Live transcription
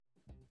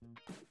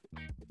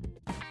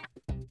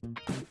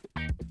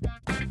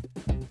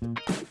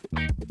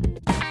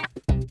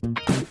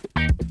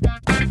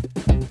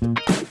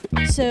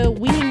So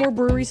we need more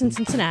breweries in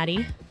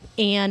Cincinnati.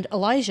 And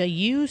Elijah,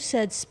 you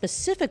said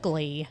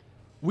specifically...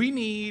 We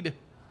need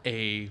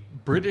a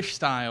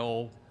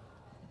British-style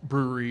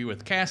brewery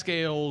with cask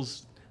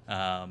ales,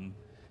 cask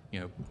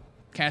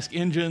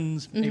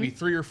engines, maybe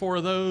 3 or 4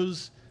 of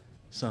those.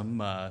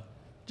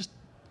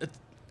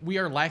 We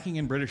are lacking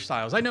in British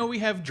styles. I know we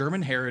have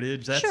German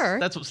heritage.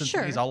 That's what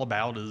Cincinnati's all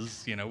about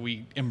is,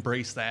 we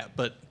embrace that.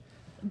 But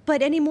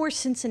anymore,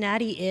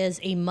 Cincinnati is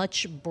a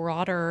much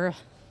broader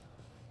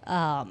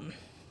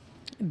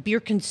beer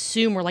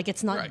consumer. Like,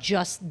 it's not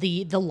just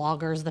the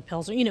lagers, the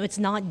pilsner. It's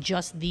not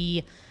just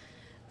the,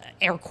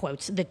 air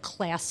quotes, the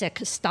classic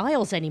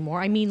styles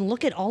anymore. I mean,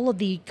 look at all of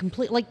the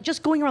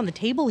just going around the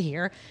table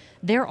here,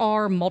 there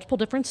are multiple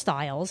different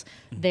styles.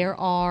 There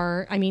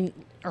are,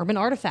 Urban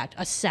Artifact,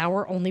 a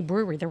sour-only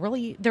brewery. There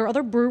are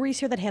other breweries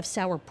here that have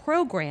sour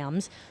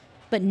programs,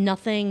 but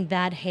nothing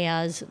that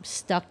has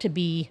stuck to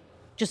be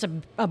just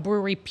a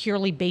brewery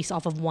purely based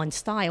off of one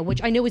style,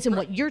 which I know isn't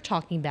what you're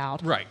talking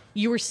about. Right.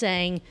 You were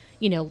saying,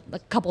 a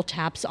couple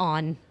taps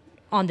on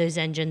those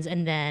engines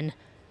and then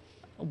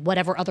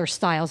whatever other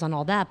styles on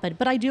all that.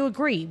 But I do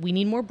agree. We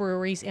need more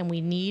breweries and we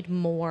need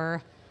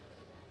more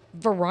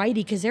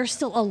variety because there's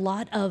still a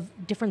lot of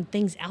different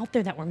things out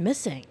there that we're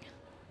missing.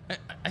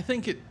 I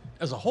think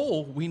as a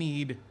whole, we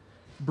need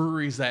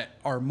breweries that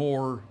are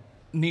more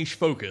niche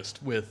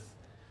focused with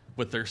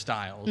their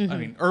styles.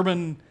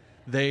 Urban,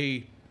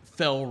 they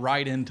fell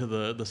right into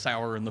the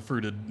sour and the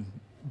fruited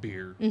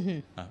beer.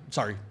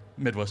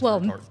 Midwest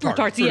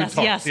tarts.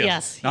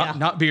 Yes.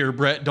 Not beer,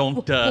 Brett.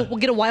 Don't. We'll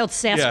get a wild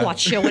Sasquatch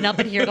showing up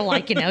in here to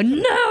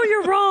no,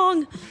 you're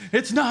wrong.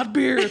 It's not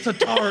beer. It's a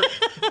tart.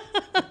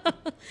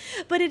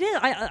 But it is.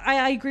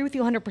 I agree with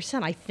you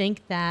 100%. I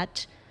think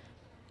that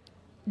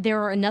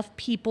there are enough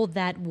people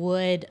that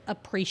would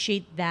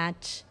appreciate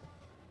that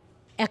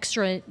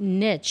extra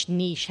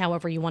niche,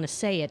 however you want to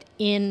say it,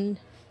 in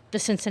the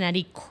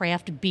Cincinnati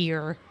craft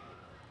beer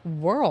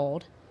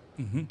world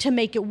to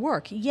make it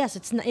work. Yes,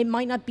 it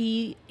might not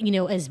be,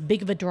 as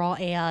big of a draw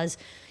as,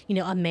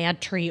 a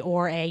Mad Tree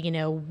or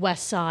a,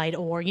 West Side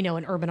or,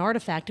 an Urban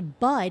Artifact,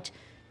 but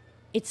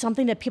it's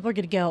something that people are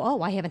going to go,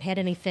 oh, I haven't had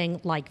anything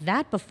like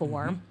that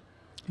before.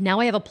 Now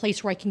I have a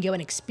place where I can go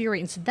and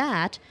experience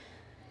that.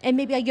 And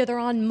maybe I go there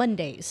on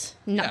Mondays.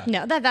 No,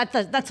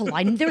 that's a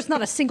lie. There's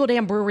not a single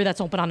damn brewery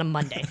that's open on a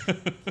Monday.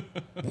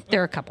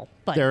 There are a couple,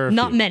 but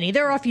not many.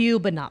 There are a few,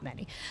 but not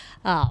many.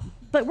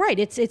 But right,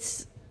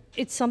 it's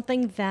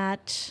something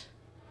that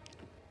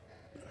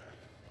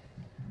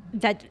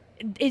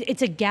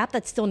it's a gap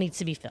that still needs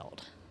to be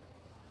filled.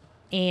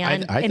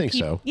 And I think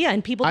so. Yeah,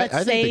 and people that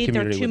say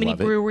there are too many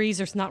breweries,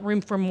 there's not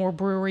room for more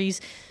breweries.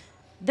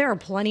 There are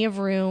plenty of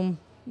room.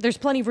 There's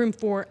plenty of room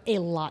for a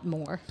lot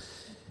more.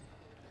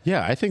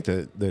 Yeah, I think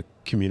the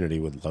community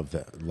would love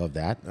that.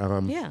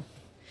 Yeah,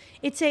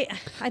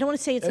 I don't want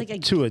to say it's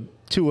like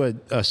to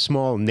a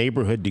small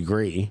neighborhood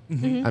degree.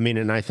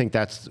 And I think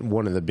that's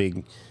one of the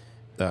big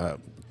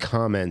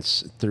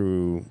comments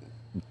through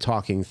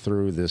talking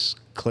through this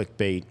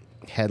clickbait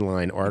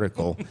headline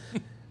article,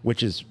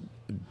 which is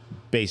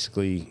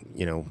basically,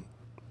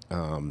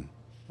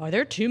 are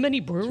there too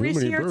many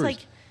breweries here? Breweries. It's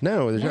like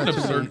no, there's not. That's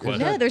an absurd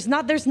question.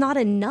 No, there's not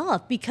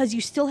enough because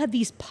you still have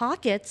these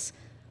pockets.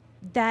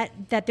 That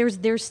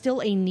there's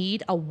still a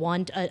need, a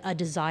want, a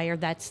desire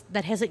that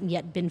hasn't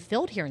yet been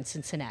filled here in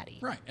Cincinnati.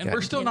 Right, and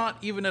we're still not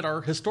even at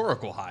our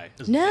historical high.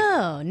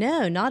 No,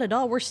 not at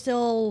all. We're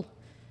still,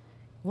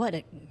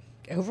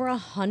 over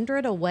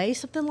 100 away,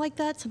 something like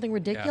that, something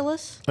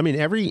ridiculous.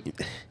 Yeah.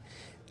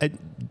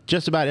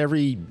 Just about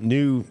every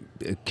new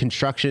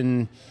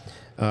construction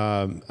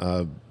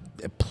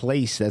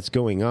place that's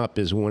going up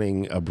is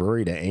wanting a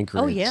brewery to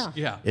anchor.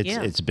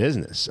 It's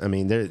business.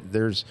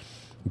 There's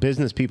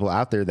business people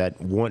out there that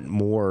want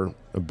more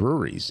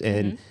breweries.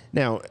 And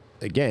now,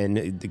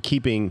 again,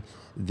 keeping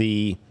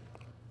the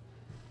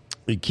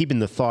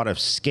thought of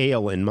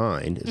scale in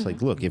mind, it's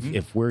like, look,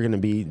 if we're going to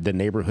be the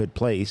neighborhood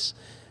place,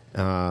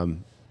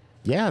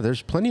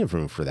 there's plenty of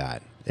room for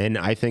that. And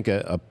I think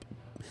a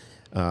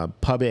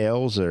pub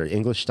ales or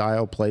English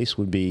style place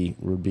would be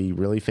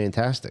really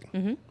fantastic.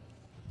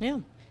 Yeah.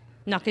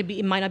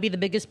 It might not be the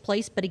biggest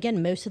place, but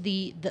again, most of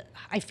the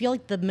I feel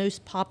like the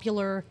most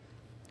popular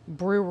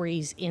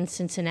breweries in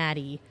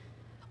Cincinnati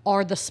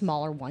are the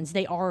smaller ones.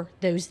 They are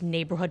those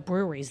neighborhood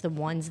breweries, the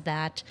ones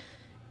that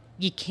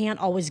you can't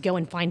always go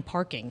and find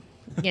parking.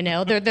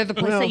 They're the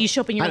place that you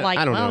show up and you're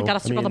got to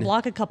circle the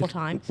block a couple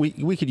times.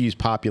 We could use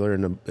popular,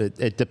 and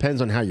it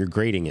depends on how you're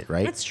grading it,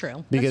 right? That's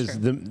true. Because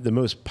the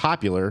most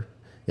popular,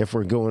 if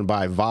we're going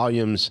by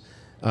volumes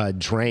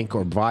drank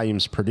or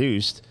volumes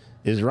produced,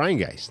 is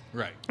Rheingeist.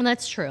 Right. And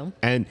that's true.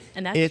 And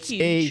it's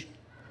huge.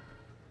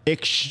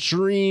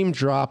 Extreme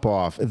drop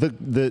off.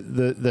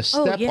 The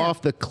step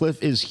off the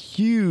cliff is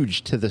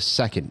huge to the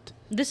second.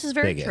 This is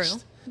very biggest.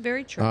 true.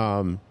 Very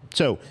true.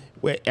 So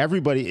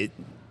everybody,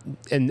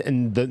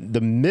 and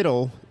the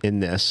middle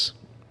in this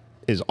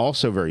is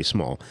also very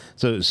small.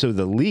 So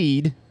the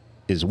lead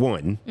is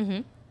one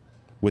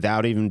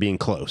without even being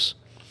close.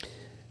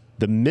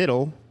 The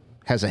middle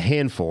has a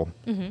handful,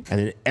 and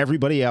then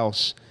everybody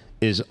else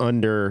is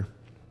under,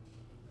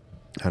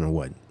 I don't know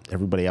what,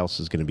 everybody else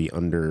is going to be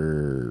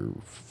under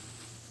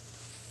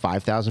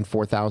 5,000,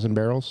 4,000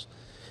 barrels.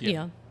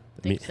 Yeah.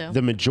 I think so.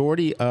 The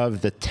majority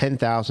of the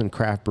 10,000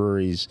 craft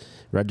breweries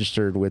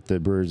registered with the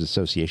Brewers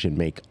Association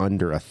make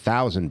under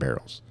 1,000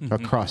 barrels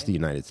across the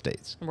United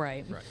States.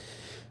 Right.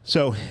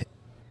 So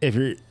if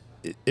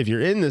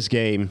you're in this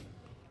game,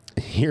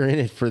 you're in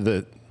it for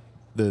that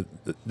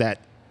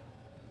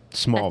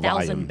small That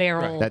 1,000 volume,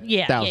 barrel, that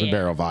 1,000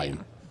 barrel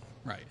volume.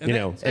 Right.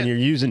 And you're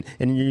using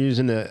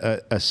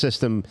a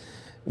system,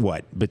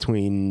 what,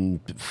 between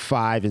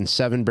 5 and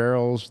 7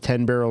 barrels,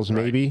 10 barrels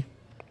maybe.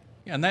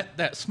 Yeah, and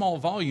that small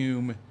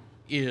volume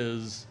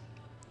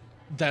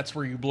that's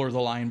where you blur the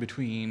line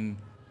between,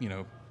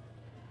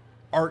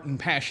 art and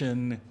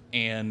passion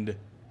and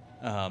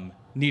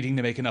needing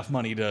to make enough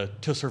money to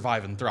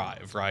survive and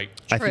thrive, right?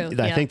 I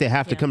think they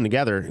have to come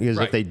together, because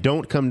if they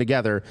don't come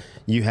together,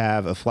 you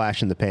have a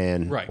flash in the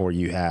pan, or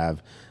you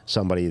have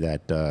somebody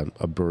that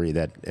a brewery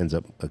that ends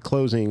up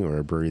closing, or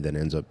a brewery that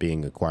ends up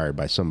being acquired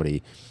by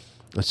somebody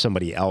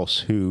else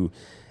who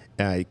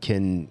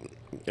can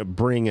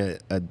bring a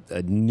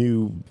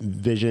new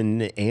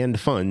vision and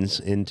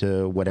funds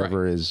into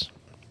whatever it is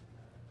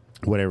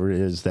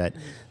that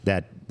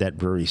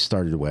brewery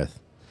started with.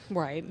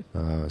 Right.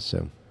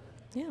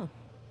 Yeah.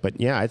 But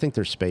yeah, I think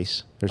there's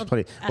space. There's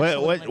plenty.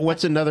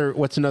 What's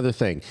another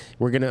thing?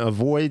 We're going to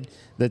avoid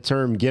the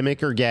term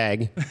gimmick or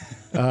gag.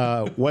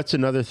 What's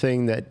another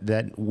thing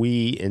that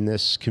we in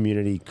this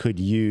community could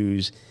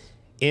use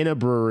in a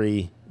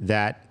brewery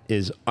that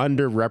is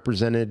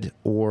underrepresented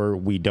or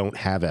we don't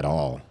have at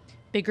all?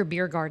 Bigger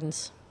beer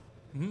gardens.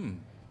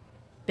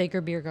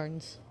 Bigger beer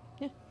gardens.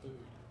 Yeah.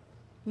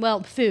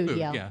 Well, food.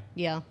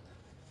 Yeah.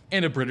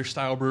 And a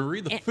British-style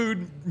brewery, the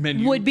food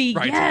menu would be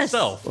writes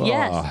itself.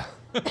 Yes.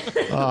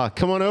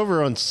 Come on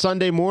over on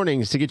Sunday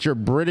mornings to get your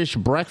British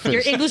breakfast.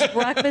 Your English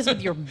breakfast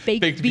with your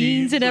baked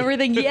beans and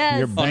everything. Yes.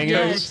 Your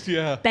bangers.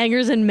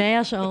 Bangers and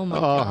mash. Oh, my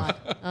God.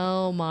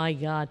 Oh, my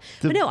God.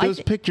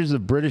 Those pictures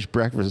of British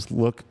breakfast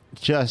look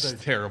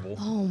just terrible.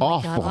 Oh, my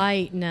awful.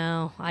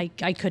 God.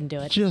 I couldn't do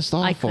it. Just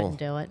awful. I couldn't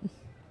do it.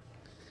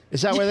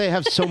 Is that why they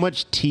have so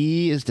much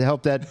tea, is to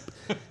help that...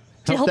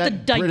 To help the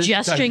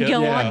digestion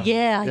go on?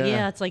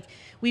 Yeah. It's like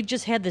we've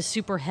just had this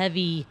super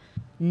heavy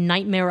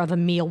nightmare of a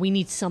meal. We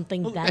need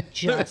something that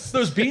just...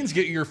 Those beans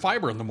get your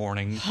fiber in the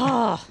morning.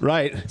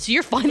 Right. So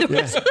you're fine the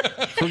rest of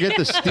the... Forget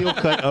the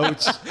steel-cut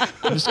oats.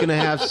 I'm just going to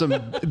have some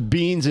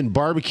beans and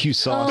barbecue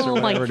sauce or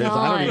whatever it is.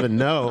 I don't even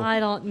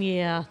know.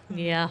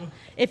 Yeah.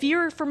 If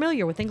you're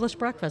familiar with English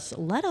breakfast,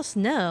 let us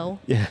know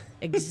Yeah.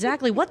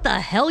 exactly what the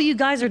hell you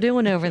guys are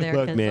doing over there.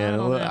 Look, man,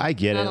 I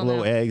get it. A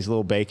little eggs, a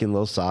little bacon, a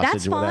little sausage,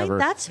 That's or fine. whatever.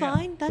 That's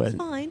fine. That's But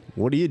fine.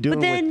 What are you doing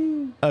But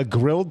then... with a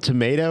grilled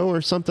tomato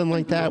or something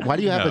like that? Why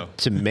do you have a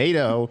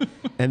tomato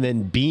and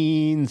then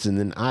beans and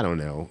then, I don't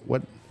know.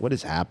 What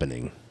is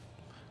happening?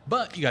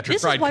 But you got your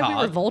This fried is why cod.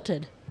 we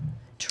revolted.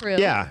 True.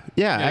 Yeah.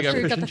 you got True,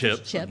 fish got and the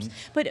chips. chips.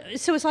 But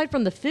so aside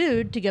from the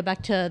food, to go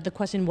back to the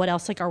question, what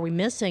else are we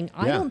missing?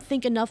 I don't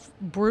think enough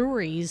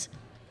breweries.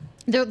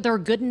 There are a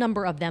good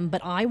number of them,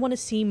 but I want to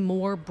see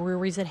more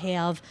breweries that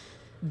have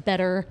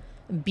better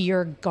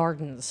beer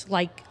gardens,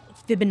 like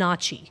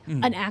Fibonacci,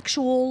 an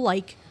actual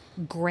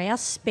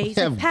grass space.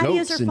 Have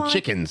Patios goats are and fine.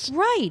 chickens.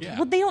 Right. Yeah.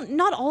 Well, they don't.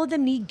 Not all of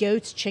them need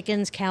goats,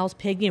 chickens, cows,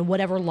 pig,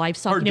 whatever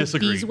livestock, Hard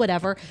disagree. bees,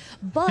 whatever.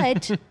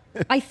 But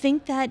I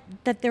think that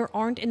there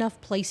aren't enough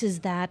places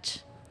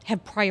that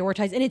have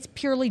prioritized, and it's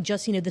purely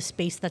just the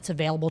space that's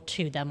available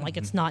to them. Like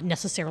it's not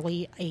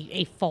necessarily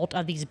a fault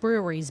of these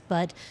breweries,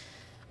 but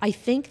I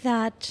think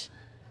that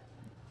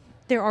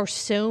there are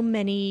so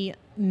many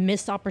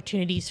missed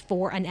opportunities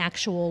for an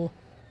actual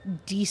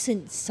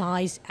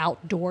decent-sized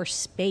outdoor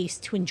space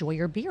to enjoy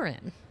your beer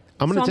in.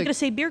 I'm going to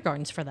say beer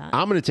gardens for that.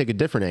 I'm going to take a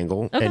different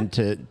angle and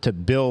to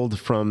build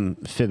from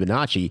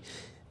Fibonacci.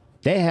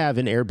 They have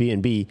an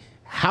Airbnb.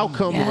 How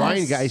come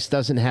Rheingeist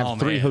doesn't have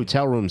 3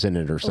 hotel rooms in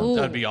it or something?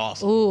 That'd be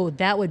awesome. Ooh,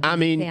 that would be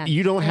fantastic.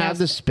 You don't have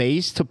the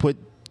space to put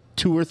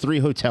 2 or 3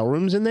 hotel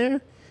rooms in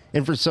there?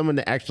 And for someone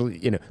to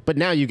actually, but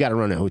now you got to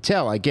run a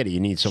hotel. I get it.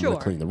 You need someone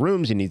to clean the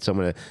rooms. You need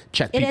someone to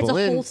check people in. It adds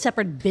a whole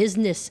separate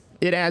business.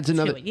 It adds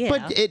another,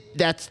 but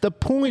that's the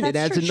point. It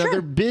adds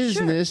another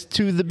business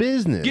to the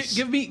business.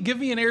 Give me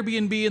an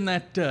Airbnb in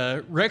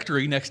that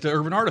rectory next to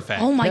Urban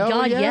Artifact. Oh my Hell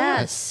God!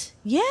 yes.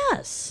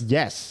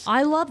 Yes.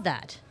 I love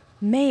that,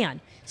 man.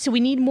 So we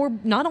need more.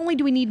 Not only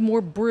do we need more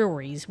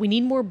breweries, we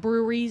need more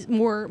breweries,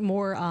 more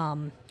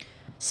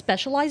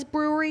specialized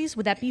breweries.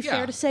 Would that be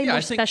fair to say? Yeah,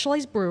 More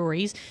specialized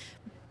breweries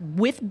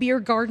with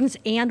beer gardens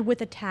and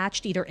with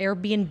attached either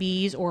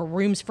Airbnbs or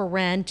rooms for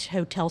rent,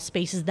 hotel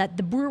spaces that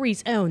the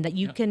breweries own, that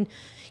you can,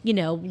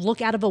 look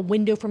out of a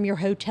window from your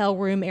hotel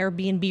room,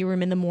 Airbnb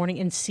room in the morning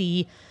and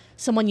see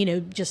someone,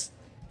 just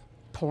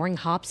pouring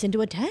hops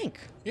into a tank.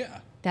 Yeah.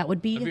 That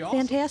would be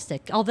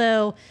fantastic. Awesome.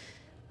 Although,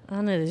 I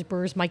don't know, these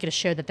brewers might get a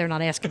show that they're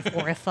not asking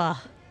for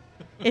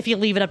if you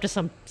leave it up to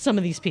some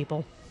of these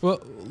people. Well,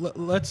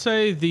 let's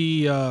say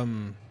the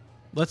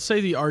let's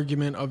say the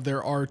argument of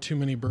there are too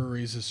many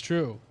breweries is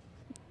true.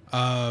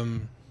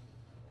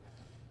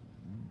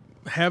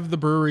 Have the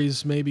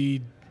breweries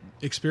maybe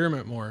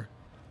experiment more.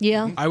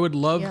 Yeah. I would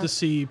love Yeah. to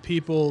see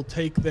people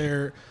take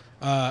their.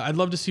 I'd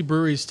love to see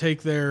breweries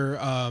take their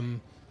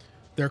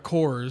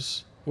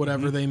cores,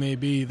 whatever they may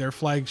be, their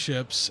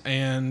flagships,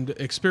 and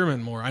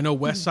experiment more. I know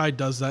Westside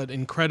does that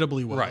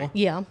incredibly well. Right.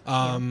 Yeah.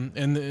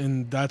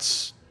 And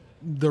that's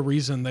the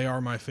reason they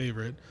are my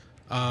favorite.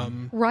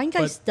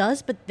 Rheingeist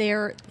does, but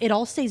it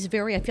all stays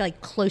very, I feel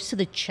like, close to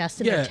the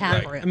chest of the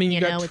tap room. I mean, you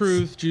got know,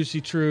 Truth,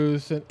 Juicy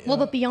Truth. And, well,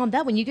 but beyond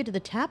that, when you get to the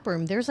tap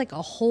room, there's like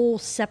a whole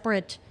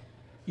separate,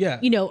 yeah,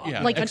 like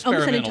almost an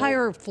experimental.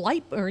 entire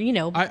flight, or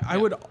I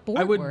would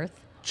board worth.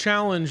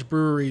 challenge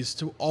breweries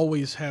to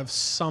always have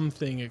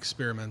something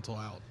experimental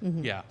out.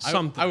 Yeah,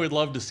 Something. I would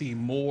love to see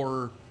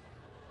more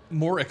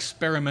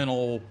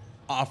experimental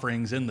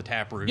offerings in the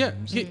tap rooms.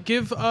 Yeah,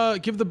 give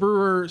the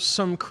brewer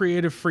some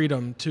creative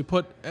freedom to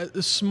put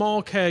a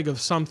small keg of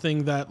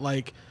something that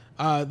like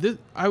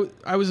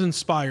I was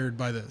inspired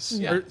by this,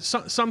 Yeah. or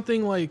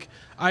something like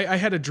I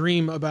had a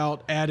dream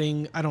about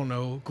adding, I don't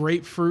know,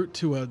 grapefruit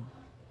to a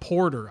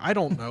porter. I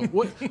don't know,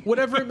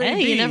 whatever it may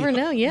Hey, be. you never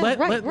know. Yeah, let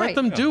right.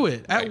 them do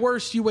it. At Right.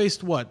 worst, you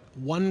waste what,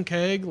 one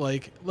keg?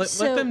 Like let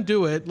So- them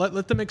do it.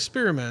 Let them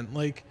experiment.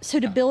 Like So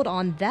to build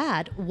on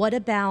that, what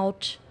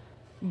about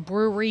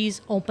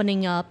breweries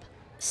opening up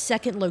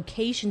second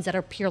locations that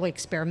are purely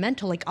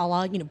experimental, like a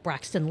la,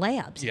 Braxton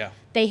Labs? Yeah.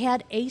 They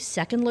had a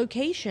second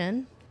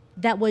location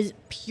that was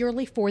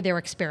purely for their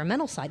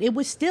experimental side. It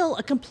was still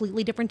a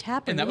completely different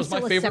tap room. And that It was my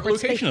still a favorite separate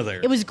location space. of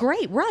theirs. It was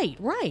great. Right.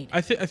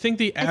 I think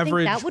the I think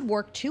average that would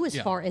work too, as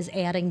Yeah. far as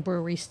adding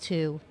breweries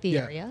to the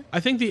area. I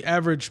think the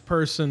average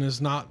person is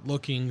not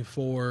looking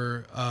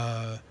for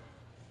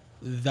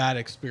that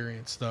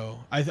experience, though.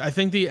 I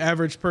think the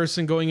average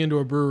person going into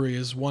a brewery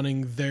is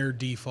wanting their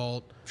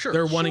default. Sure.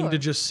 They're wanting Sure. to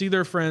just see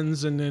their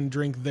friends and then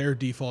drink their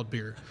default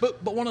beer.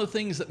 But one of the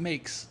things that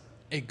makes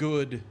a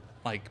good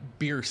like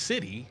beer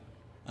city,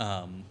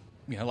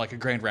 like a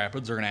Grand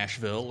Rapids or an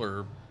Asheville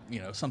or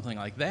something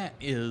like that,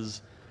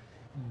 is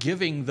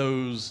giving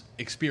those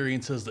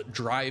experiences that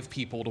drive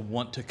people to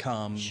want to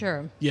come.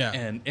 Sure. Yeah.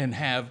 And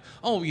have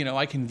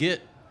I can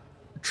get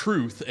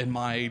Truth in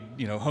my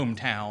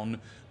hometown,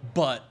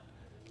 but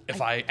if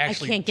I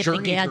actually can't get the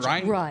journey to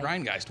Gadget, right.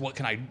 Rheingeist, what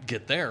can I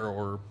get there?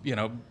 Or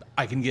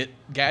I can get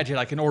Gadget.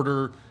 I can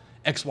order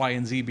X, Y,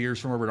 and Z beers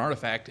from Urban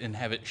Artifact and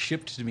have it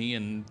shipped to me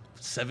in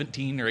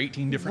 17 or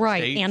 18 different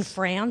Right. states. And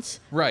France.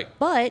 Right.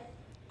 But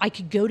I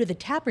could go to the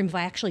tap room if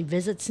I actually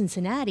visit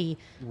Cincinnati.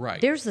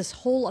 Right. There's this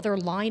whole other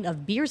line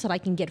of beers that I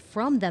can get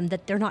from them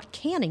that they're not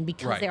canning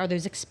because Right. they are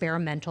those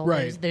experimental,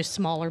 Right. those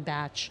smaller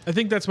batch. I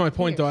think that's my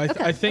point, though.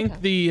 Okay, I think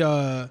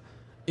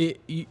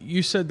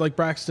you said like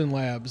Braxton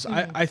Labs.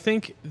 I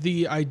think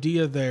the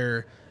idea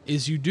there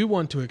is you do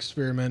want to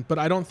experiment, but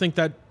I don't think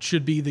that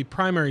should be the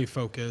primary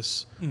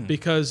focus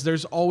because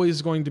there's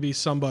always going to be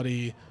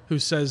somebody who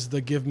says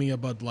the give me a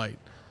Bud Light.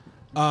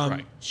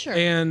 Right. Sure.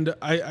 And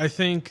I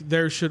think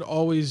there should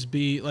always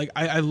be like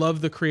I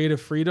love the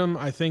creative freedom.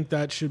 I think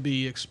that should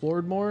be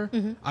explored more.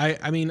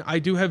 I mean I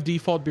do have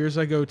default beers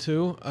I go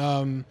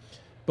to,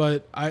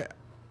 but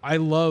I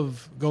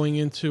love going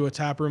into a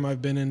tap room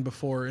I've been in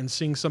before and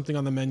seeing something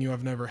on the menu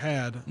I've never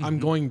had. I'm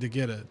going to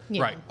get it.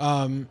 Yeah.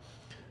 Right.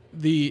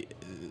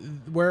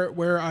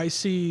 Where I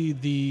see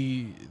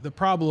the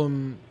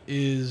problem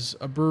is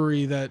a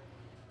brewery that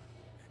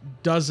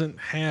doesn't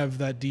have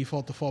that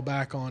default to fall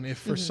back on if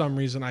for some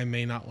reason I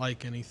may not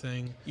like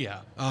anything. Yeah.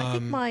 I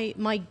think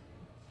my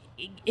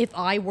if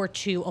I were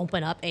to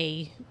open up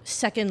a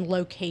second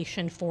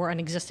location for an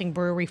existing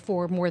brewery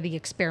for more the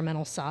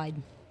experimental side,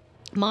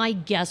 my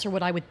guess, or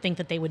what I would think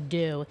that they would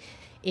do,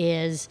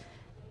 is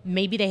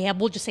maybe they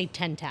have, we'll just say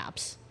 10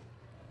 taps.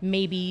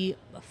 Maybe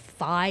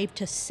 5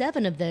 to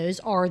 7 of those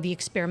are the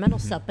experimental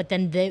stuff, but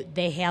then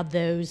they have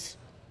those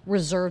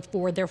reserved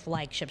for their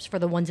flagships, for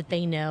the ones that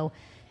they know.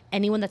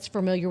 Anyone that's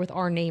familiar with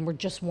our name or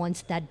just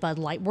wants that Bud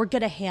Light, we're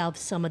going to have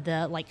some of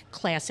the like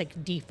classic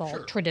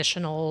default,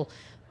 traditional,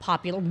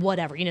 popular,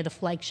 whatever, the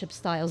flagship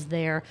styles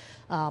there.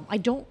 I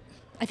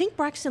think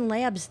Braxton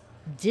Labs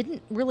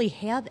didn't really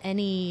have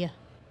any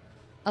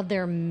of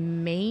their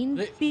main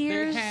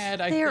beers They had,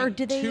 there, I or think,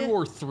 did they? 2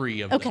 or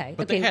 3 of them. Okay,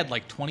 But okay. they had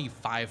like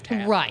 25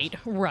 taps. Right.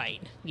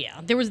 Yeah,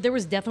 there was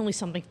definitely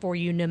something for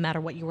you, no matter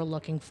what you were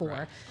looking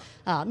for.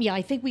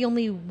 I think we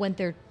only went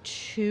there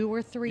 2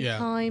 or 3 Yeah.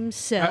 times,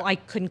 so I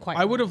couldn't quite.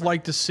 I would have remember.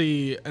 liked to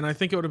see, and I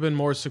think it would have been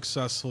more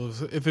successful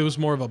if it was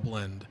more of a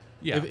blend.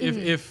 Yeah.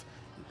 If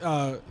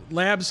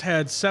Labs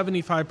had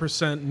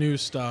 75% new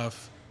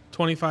stuff,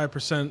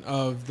 25%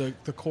 of the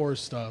core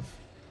stuff,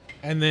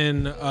 and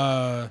then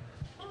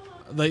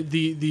like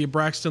the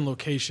Braxton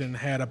location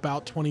had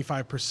about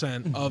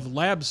 25% of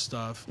Lab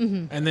stuff,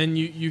 and then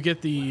you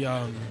get the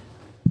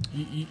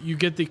you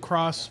get the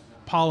cross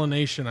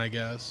pollination, I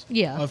guess.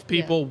 Yeah, Of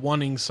people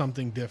wanting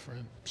something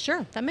different.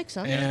 Sure, that makes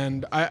sense.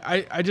 And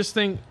I just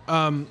think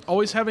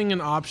always having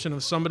an option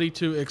of somebody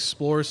to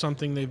explore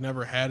something they've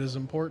never had is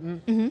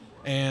important. Mm-hmm.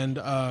 And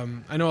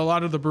I know a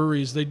lot of the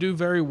breweries, they do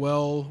very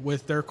well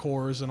with their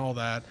cores and all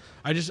that.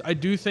 I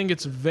do think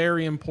it's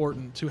very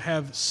important to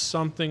have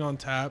something on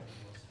tap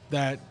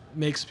that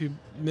makes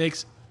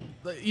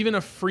even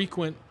a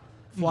frequent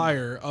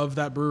flyer of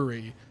that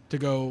brewery to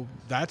go,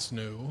 that's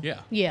new. Yeah.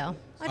 Yeah,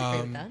 I'd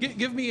agree with that.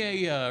 Give me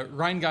a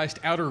Rheingeist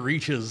Outer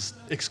Reaches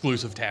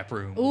exclusive tap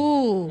room.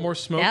 Ooh, More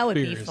smoked that would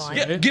beers, be fun.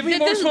 right? Yeah, give me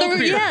more This is smoked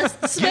beer. Yes,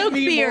 Give smoked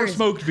me more beers.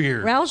 smoked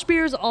beer. Roush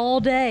beers all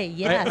day.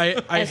 Yes,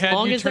 I as had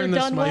long you as they're turn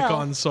this done mic well.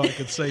 on so I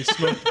could say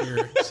smoked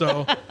beer.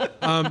 So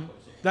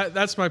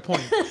that's my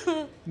point.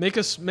 Make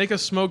a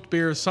smoked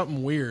beer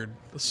something weird.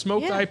 A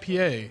smoked Yeah.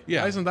 IPA.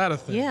 Yeah. Why isn't that a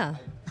thing? Yeah.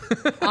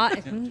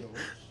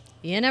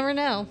 You never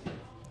know.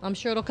 I'm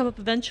sure it'll come up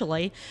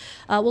eventually.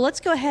 Well, let's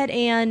go ahead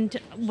and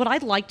what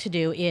I'd like to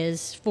do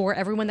is for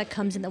everyone that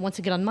comes in that wants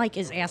to get on mic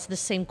is ask the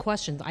same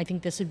questions. I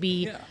think this would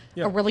be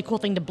Yeah. a really cool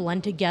thing to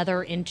blend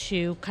together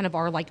into kind of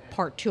our like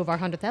part 2 of our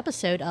 100th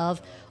episode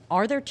of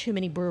are there too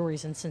many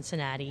breweries in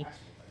Cincinnati?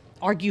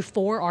 Argue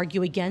for,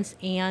 argue against,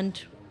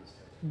 and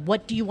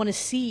what do you want to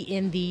see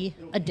in the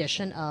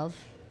addition of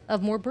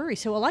more breweries?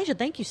 So Elijah,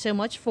 thank you so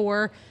much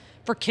for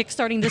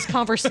kickstarting this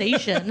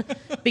conversation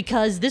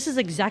because this is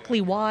exactly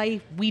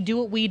why we do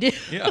what we do.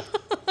 Yeah.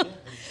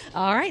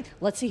 All right,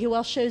 let's see who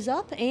else shows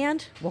up,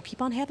 and we'll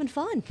keep on having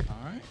fun. All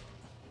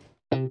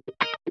right.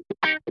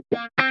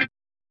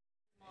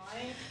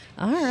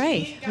 All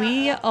right,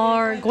 we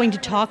are going to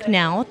talk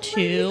now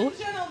to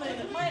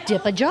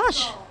Dippa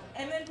Josh.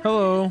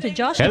 Hello. To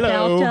Josh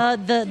Hello.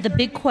 about the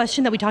big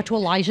question that we talked to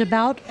Elijah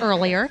about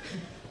earlier.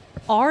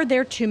 Are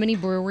there too many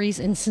breweries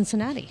in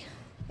Cincinnati?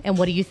 And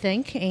what do you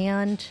think?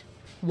 And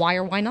why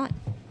or why not?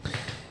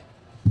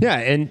 Yeah,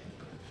 and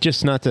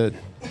just not to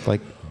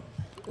like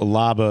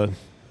lob a,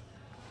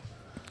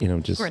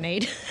 just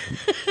Grenade.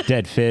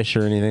 dead fish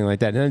or anything like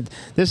that. And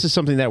this is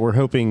something that we're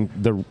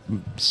hoping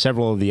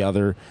several of the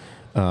other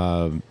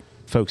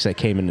folks that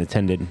came and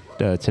attended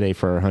today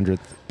for our 100th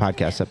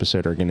podcast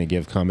episode are going to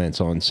give comments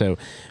on. So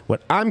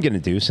what I'm going to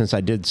do, since I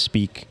did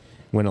speak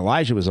when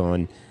Elijah was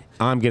on,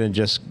 I'm going to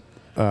just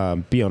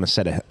be on a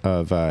set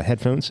of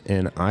headphones,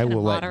 and I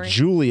will let moderate.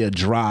 Julia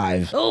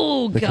drive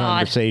Oh, the God.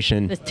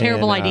 conversation. That's a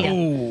terrible and,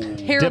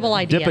 idea. Terrible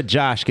idea. Dippa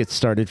Josh gets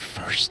started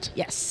first.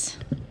 Yes.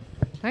 All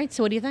right,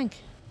 so what do you think?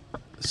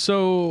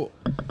 So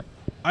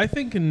I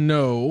think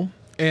no,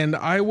 and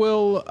I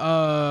will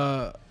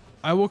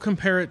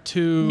compare it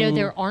to No,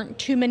 there aren't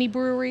too many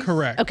breweries?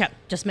 Correct. Okay,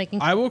 just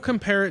making I will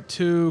compare it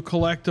to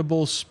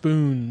collectible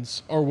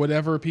spoons or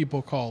whatever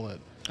people call it.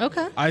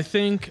 Okay. I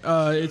think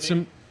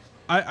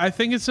I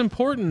think it's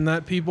important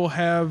that people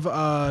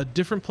have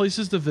different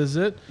places to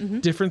visit,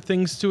 different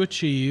things to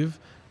achieve.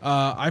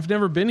 I've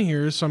never been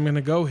here, so I'm going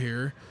to go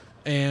here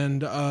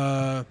and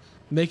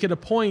make it a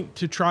point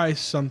to try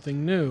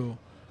something new.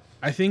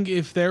 I think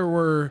if there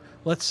were,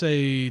 let's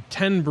say,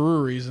 10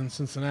 breweries in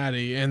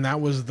Cincinnati, and that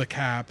was the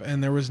cap,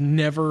 and there was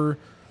never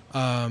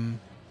an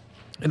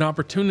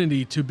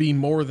opportunity to be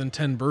more than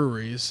 10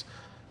 breweries,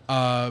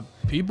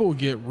 people would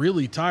get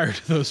really tired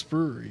of those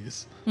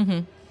breweries.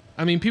 Mm-hmm.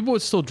 I mean, people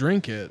would still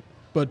drink it,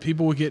 but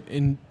people would get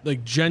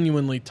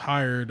genuinely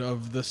tired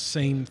of the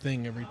same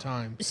thing every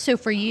time. So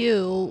for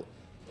you,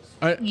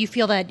 you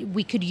feel that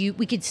we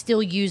could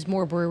still use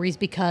more breweries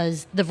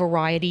because the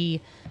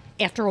variety,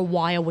 after a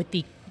while, with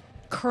the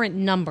current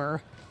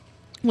number,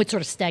 would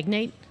sort of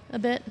stagnate a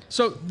bit?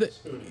 So,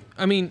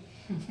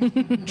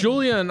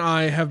 Julia and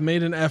I have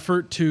made an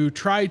effort to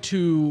try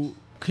to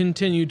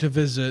continue to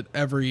visit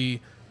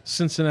every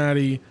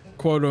Cincinnati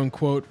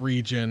quote-unquote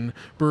region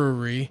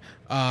brewery,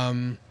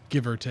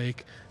 give or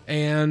take.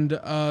 And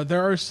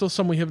there are still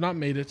some we have not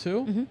made it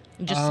to.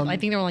 Mm-hmm. I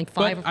think there were like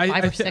But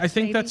five or six. I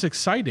think maybe? that's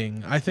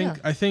exciting. I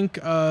think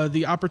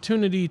the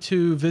opportunity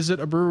to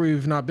visit a brewery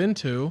we've not been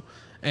to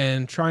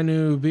and try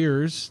new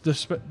beers,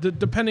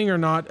 depending or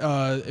not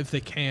if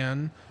they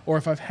can or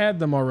if I've had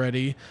them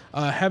already,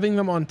 having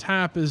them on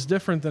tap is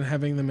different than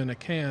having them in a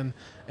can.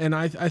 And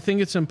I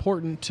think it's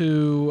important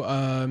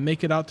to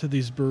make it out to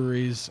these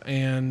breweries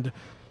and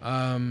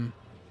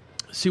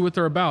see what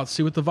they're about,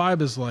 see what the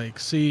vibe is like,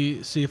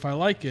 see if I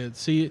like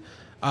it.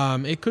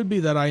 It could be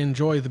that I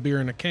enjoy the beer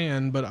in a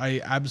can, but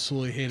I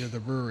absolutely hated the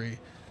brewery.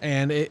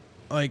 And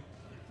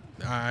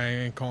I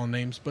ain't calling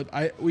names, but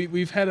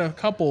we've had a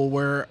couple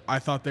where I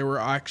thought they were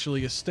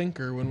actually a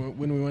stinker when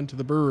we went to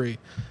the brewery,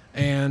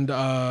 and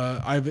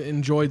I've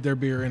enjoyed their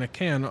beer in a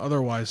can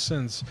otherwise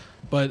since.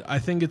 But I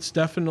think it's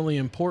definitely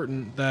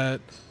important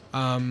that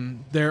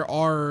I'm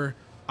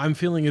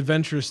feeling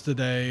adventurous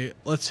today.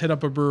 Let's hit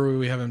up a brewery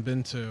we haven't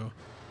been to,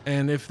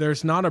 and if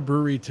there's not a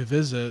brewery to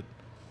visit,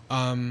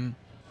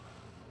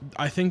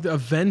 I think that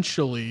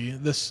eventually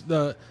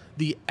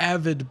the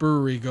avid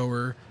brewery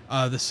goer,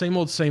 the same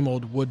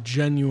old would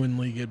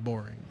genuinely get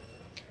boring.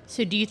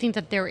 So do you think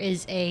that there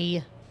is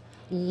a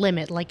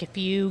limit? Like if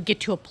you get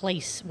to a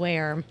place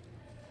where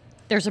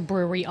there's a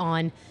brewery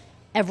on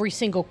every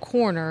single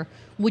corner,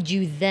 would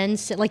you then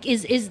say, like,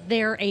 is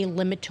there a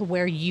limit to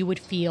where you would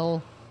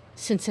feel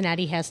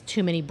Cincinnati has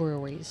too many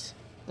breweries?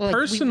 Like,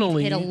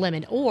 Personally, we've hit a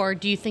limit, or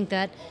do you think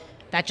that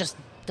just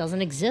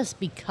doesn't exist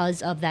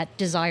because of that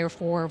desire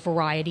for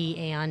variety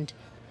and?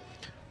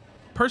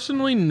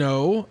 Personally,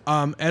 no.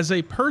 As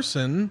a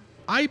person,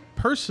 I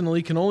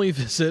personally can only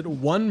visit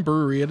one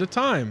brewery at a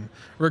time.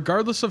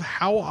 Regardless of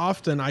how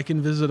often I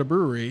can visit a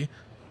brewery,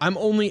 I'm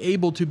only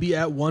able to be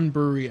at one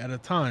brewery at a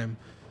time.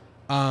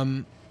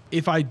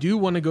 If I do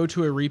want to go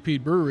to a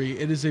repeat brewery,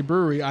 it is a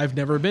brewery I've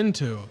never been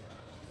to.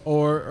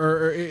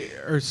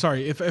 Or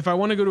sorry, if I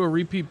want to go to a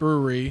repeat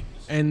brewery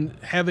and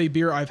have a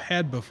beer I've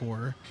had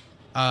before,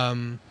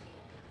 then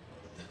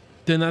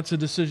that's a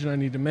decision I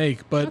need to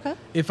make. But Okay.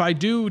 if I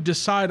do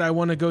decide I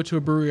want to go to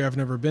a brewery I've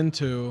never been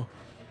to,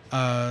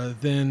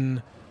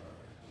 then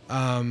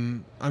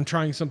I'm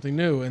trying something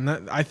new, and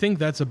I think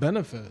that's a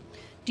benefit.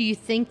 Do you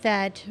think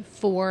that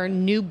for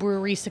new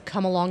breweries to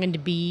come along and to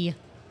be,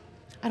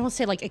 I don't want to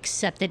say like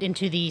accepted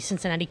into the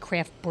Cincinnati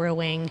craft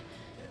brewing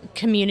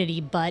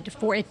community, but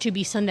for it to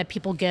be something that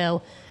people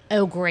go,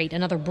 oh great,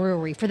 another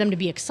brewery, for them to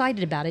be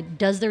excited about it,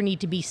 does there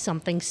need to be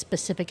something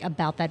specific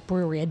about that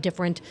brewery, a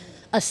different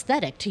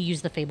aesthetic, to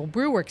use the Fable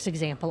Brewworks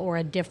example, or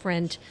a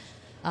different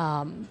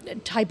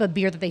type of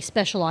beer that they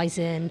specialize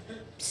in,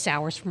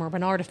 sours from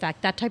Urban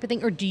Artifact, that type of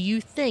thing? Or do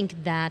you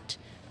think that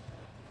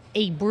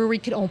a brewery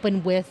could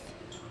open with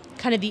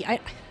kind of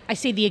I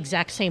say the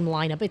exact same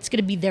lineup, it's going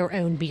to be their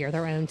own beer,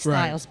 their own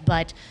styles,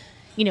 but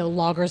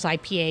lagers,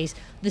 IPAs,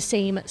 the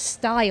same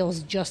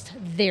styles, just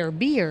their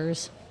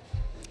beers,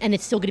 and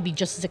it's still going to be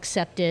just as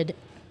accepted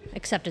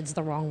is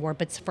the wrong word,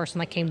 but it's the first one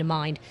that came to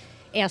mind,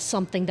 as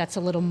something that's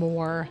a little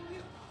more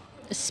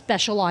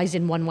specialized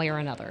in one way or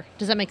another.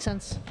 Does that make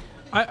sense?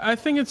 I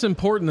think it's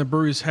important that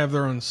breweries have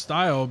their own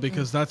style,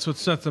 because that's what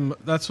sets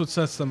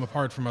them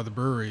apart from other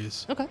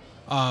breweries. Okay.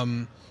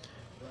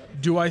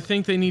 Do I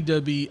think they need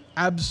to be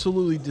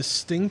absolutely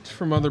distinct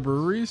from other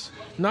breweries?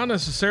 Not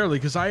necessarily,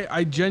 because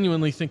I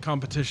genuinely think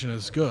competition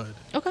is good.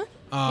 Okay.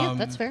 Yeah,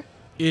 that's fair.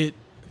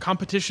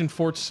 Competition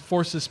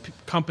forces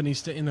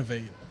companies to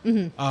innovate.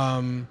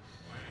 Mm-hmm.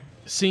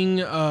 Seeing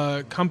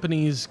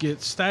companies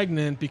get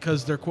stagnant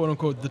because they're quote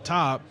unquote the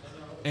top,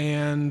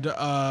 and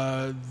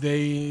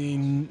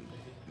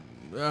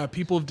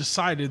people have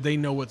decided they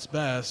know what's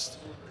best,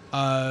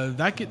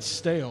 that gets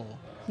stale.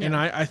 Yeah. And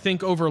I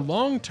think over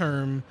long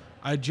term,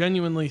 I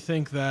genuinely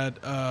think that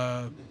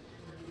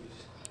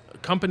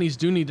companies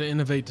do need to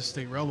innovate to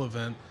stay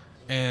relevant,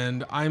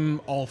 and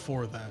I'm all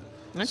for that.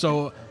 Okay.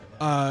 So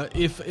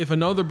if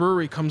another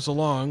brewery comes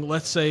along,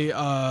 let's say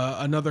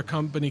another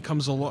company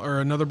comes along, or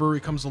another brewery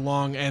comes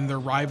along, and they're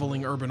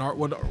rivaling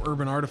what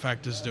Urban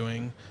Artifact is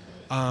doing,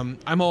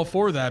 I'm all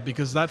for that,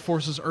 because that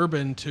forces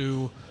Urban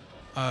to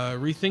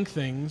rethink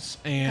things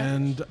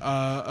and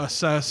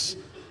assess,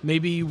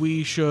 maybe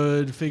we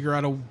should figure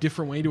out a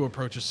different way to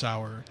approach a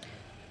sour.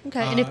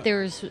 Okay, and if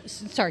there's...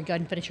 Sorry, go ahead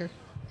and finish your...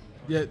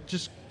 Yeah,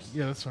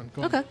 that's fine.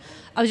 Go Okay. on.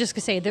 I was just going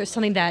to say, there's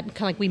something that,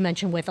 kind of like we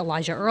mentioned with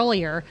Elijah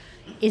earlier,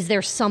 is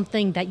there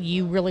something that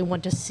you really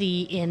want to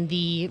see in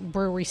the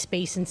brewery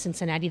space in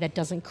Cincinnati that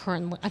doesn't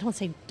currently... I don't want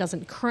to say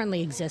doesn't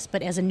currently exist,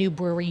 but as a new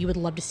brewery, you would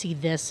love to see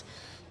this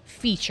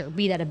feature,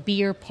 be that a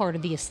beer, part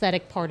of the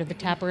aesthetic, part of the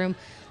tap room.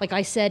 Like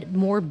I said,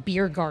 more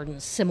beer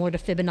gardens, similar to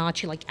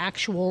Fibonacci, like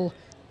actual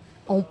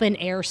open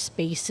air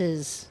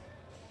spaces,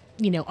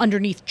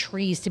 underneath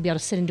trees to be able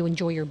to sit and to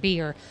enjoy your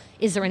beer.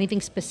 Is there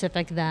anything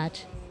specific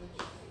that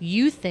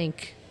you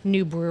think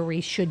new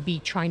breweries should be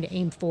trying to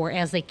aim for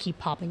as they keep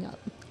popping up?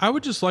 I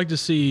would just like to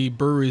see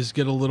breweries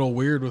get a little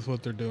weird with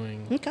what they're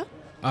doing. Okay.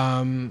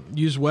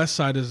 Use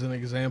Westside as an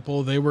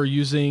example. They were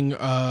using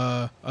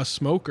a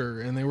smoker,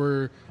 and they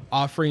were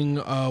offering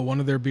one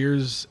of their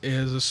beers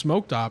as a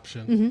smoked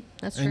option. Mm-hmm.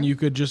 That's true. And you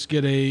could just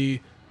get a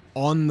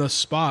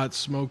on-the-spot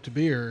smoked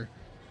beer.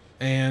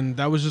 And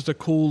that was just a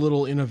cool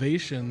little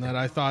innovation that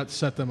I thought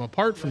set them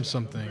apart from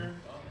something.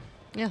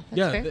 Yeah,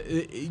 that's fair.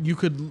 You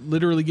could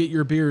literally get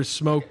your beers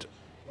smoked.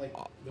 Like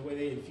the way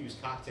they infuse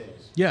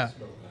cocktails. Yeah.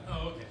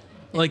 Oh, okay.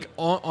 Like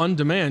on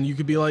demand, you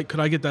could be like, could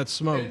I get that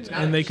smoked?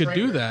 And they could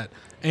do that.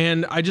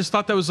 And I just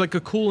thought that was like a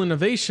cool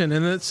innovation,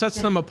 and it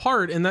sets them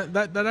apart, and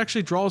that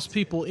actually draws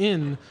people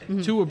in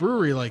to a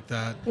brewery like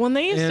that. When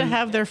they used to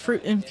have their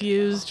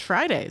fruit-infused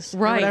Fridays,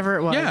 Right. or whatever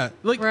it was. Yeah,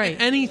 like Right.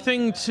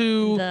 anything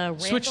to The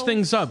switch Randall?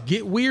 things up,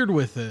 get weird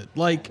with it.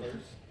 Like,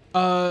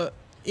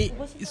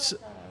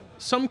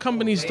 some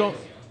companies don't.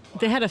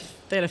 They had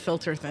a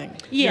filter thing.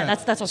 Yeah,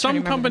 that's what I was trying to Some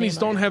remember the companies name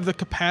of don't it. have the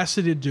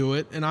capacity to do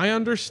it, and I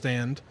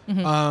understand.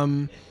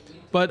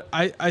 But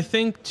I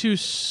think to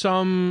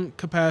some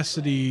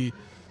capacity,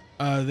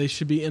 they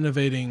should be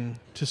innovating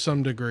to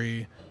some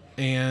degree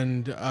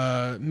and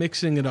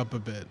mixing it up a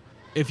bit.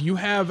 If you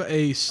have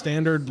a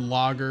standard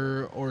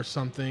lager or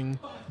something,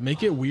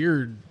 make it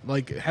weird.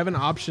 Like, have an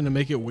option to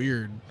make it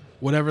weird,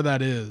 whatever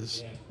that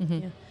is.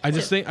 Yeah. I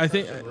think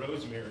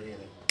Rosemary in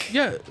it.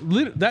 yeah,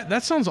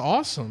 that sounds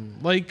awesome.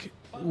 Like,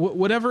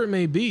 whatever it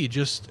may be,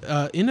 just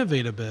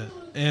innovate a bit.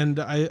 And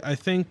I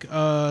think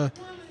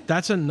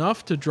that's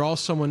enough to draw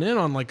someone in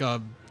on like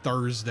a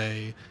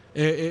Thursday.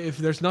 If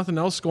there's nothing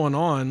else going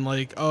on,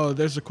 like, oh,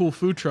 there's a cool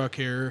food truck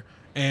here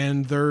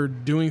and they're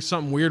doing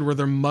something weird where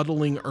they're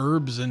muddling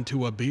herbs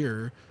into a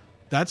beer,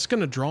 that's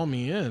going to draw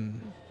me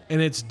in.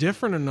 And it's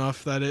different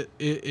enough that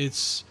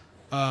it's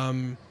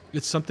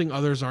something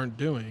others aren't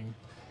doing.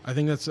 I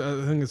think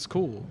it's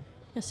cool.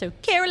 Yeah, so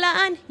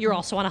Caroline, you're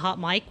also on a hot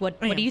mic.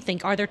 What do you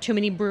think? Are there too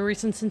many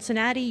breweries in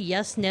Cincinnati?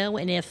 Yes, no,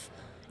 and if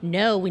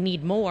no, we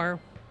need more.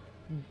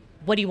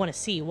 What do you want to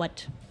see?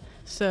 What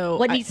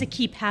needs to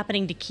keep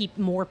happening to keep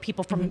more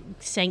people from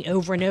saying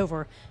over and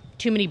over,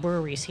 too many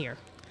breweries here?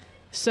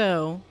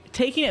 So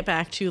taking it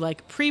back to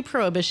like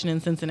pre-prohibition in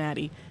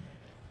Cincinnati,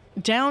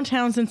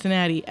 downtown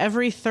Cincinnati,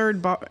 every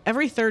third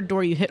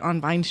door you hit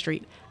on Vine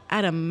Street,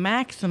 at a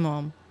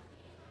maximum,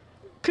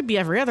 could be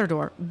every other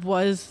door,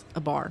 was a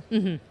bar.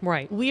 Mm-hmm,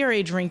 right. We are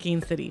a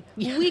drinking city.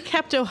 Yeah. We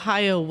kept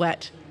Ohio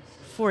wet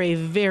for a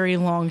very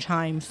long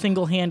time,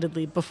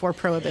 single-handedly, before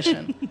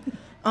prohibition.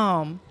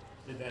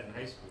 Did that in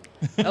high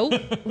school.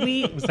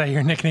 Was that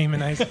your nickname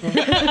in high school?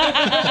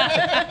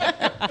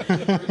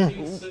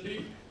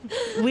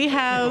 We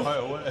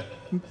have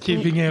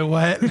Keeping it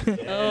wet.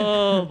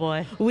 Oh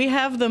boy. We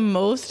have the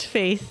most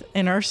faith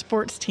in our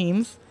sports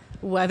teams,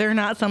 whether or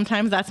not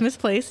sometimes that's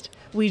misplaced.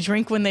 We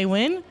drink when they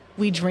win.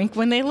 We drink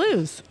when they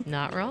lose.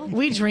 Not wrong.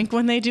 We drink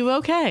when they do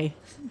okay.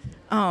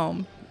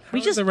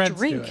 We just the Reds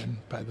drink. doing,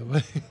 by the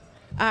way.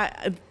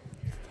 I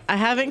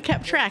haven't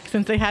kept track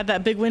since they had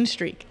that big win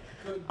streak.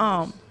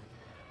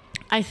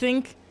 I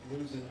think,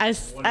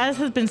 as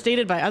has been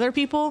stated by other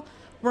people,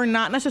 we're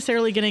not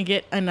necessarily going to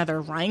get another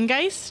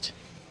Rheingeist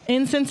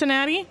in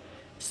Cincinnati,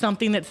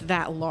 something that's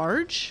that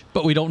large.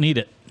 But we don't need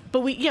it. But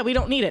we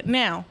don't need it.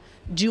 Now,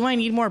 do I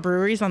need more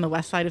breweries on the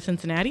west side of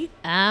Cincinnati?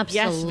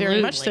 Absolutely. Yes,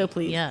 very much so,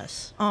 please.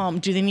 Yes.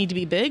 Do they need to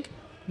be big?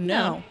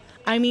 No.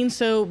 I mean,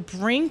 so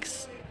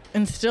Brinks,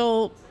 and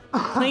still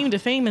claim to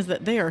fame is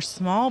that they are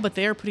small, but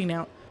they are putting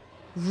out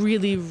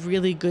really,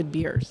 really good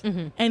beers.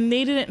 Mm-hmm. And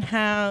they didn't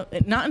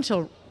have, not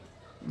until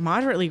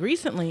moderately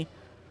recently,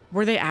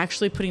 were they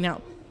actually putting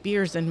out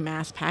beers in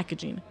mass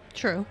packaging.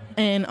 True.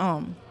 And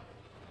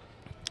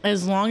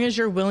as long as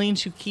you're willing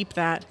to keep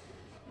that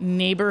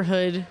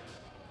neighborhood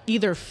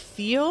either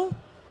feel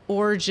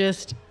or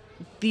just,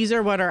 these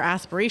are what our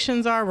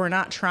aspirations are. We're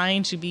not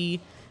trying to be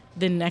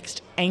the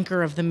next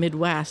anchor of the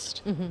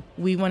Midwest. Mm-hmm.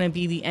 We want to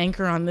be the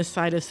anchor on this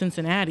side of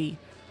Cincinnati.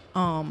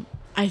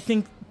 I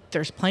think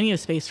there's plenty of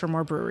space for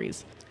more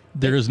breweries.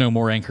 There is no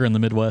more anchor in the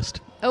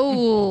Midwest.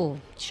 Oh,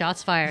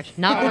 shots fired.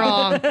 Not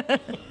wrong.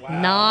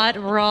 Wow. Not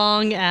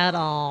wrong at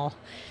all.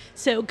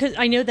 So, because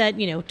I know that,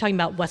 talking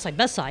about West Side,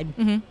 Best Side,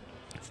 mm-hmm.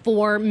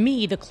 For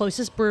me, the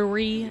closest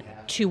brewery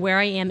to where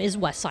I am is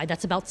West Side.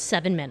 That's about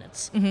 7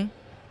 minutes. Mm-hmm.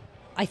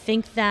 I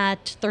think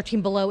that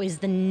 13 Below is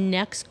the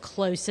next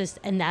closest,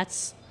 and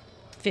that's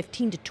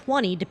 15 to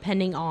 20,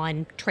 depending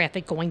on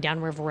traffic going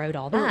down River Road,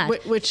 all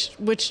that. Which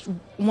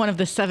one of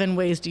the 7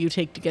 ways do you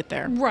take to get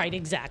there? Right,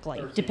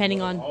 exactly.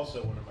 Depending on.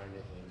 Also, one of my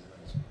nicknames.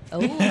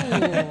 Oh.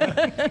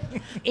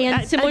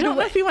 And similar I don't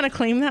to know if you want to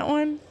claim that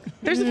one.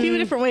 There's a few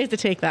different ways to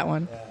take that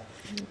one.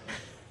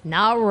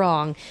 Not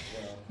wrong.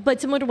 But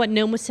similar to what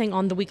Noam was saying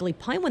on the Weekly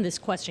Pint when this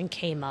question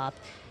came up,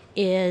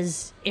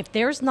 is if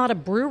there's not a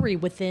brewery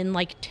within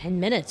like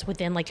 10 minutes,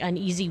 within like an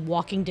easy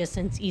walking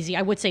distance,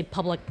 I would say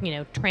public,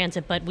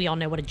 transit, but we all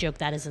know what a joke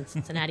that is in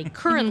Cincinnati.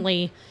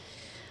 Currently,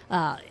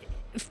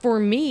 for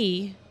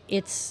me,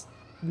 it's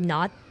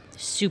not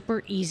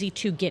super easy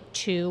to get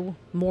to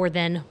more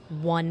than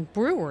one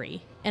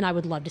brewery. And I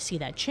would love to see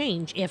that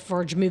change. If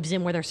Verge moves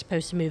in where they're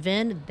supposed to move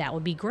in, that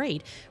would be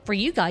great. For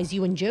you guys,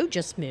 you and Joe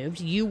just moved.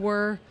 You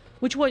were...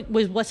 Which one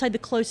was West Side the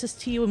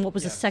closest to you, and what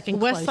was the second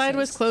closest? West Side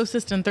was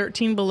closest, and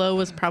 13 Below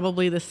was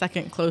probably the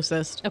second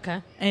closest.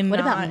 Okay. And what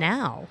about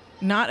now?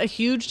 Not a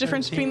huge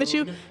difference between the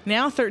two.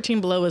 Now 13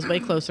 Below is way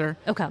closer.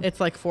 Okay. It's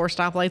like 4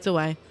 stoplights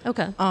away.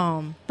 Okay.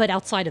 But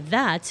outside of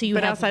that, so you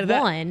have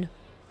one,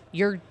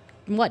 you're,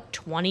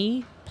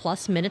 20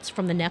 plus minutes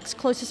from the next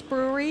closest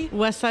brewery?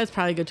 West Side's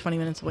probably a good 20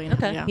 minutes away now.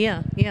 Okay.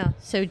 Yeah.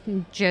 So,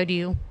 Joe, do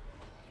you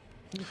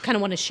kind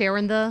of want to share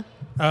in the...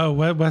 Oh,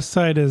 West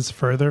Side is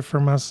further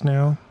from us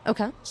now.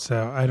 Okay.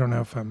 So I don't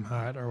know if I'm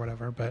hot or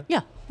whatever, but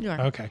yeah, you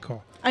are. Okay,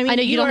 cool. I mean, I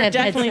know you don't are have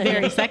definitely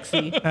very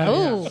sexy.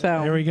 Oh, yeah.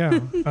 So there we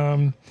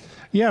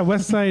go.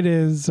 West Side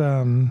is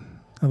a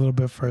little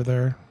bit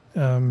further.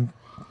 That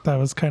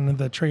was kind of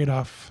the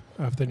trade-off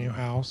of the new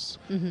house.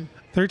 Mm-hmm.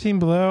 13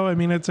 Below. I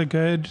mean,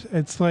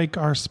 it's like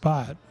our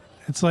spot.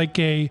 It's like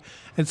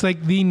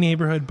the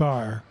neighborhood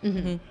bar.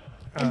 Mm-hmm.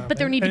 But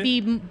there need to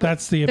be.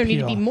 That's the appeal. There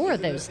need to be more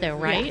of those, though,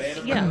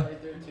 right? Yeah.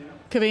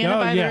 Cabana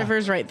by the River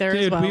is right there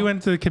as well. We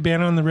went to the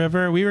Cabana on the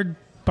River. We were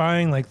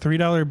buying like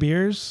 $3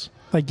 beers,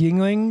 like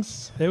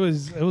Yinglings. It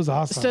was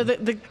awesome. So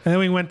and then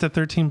we went to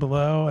 13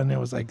 Below, and it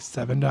was like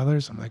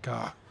 $7. I'm like, You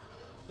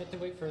have to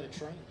wait for the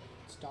train.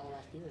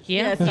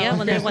 Yeah, it's all-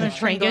 when there's when a one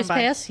train going goes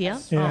by. past, yeah.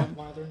 Yeah.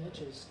 One of their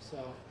niches. So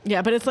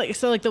Yeah, but it's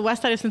like the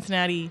west side of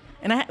Cincinnati,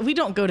 and we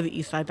don't go to the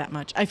east side that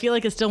much. I feel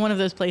like it's still one of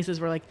those places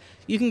where like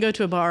you can go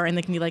to a bar and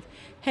they can be like,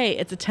 "Hey,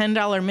 it's a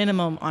 $10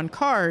 minimum on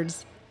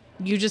cards.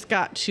 You just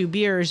got 2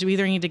 beers. You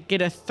either need to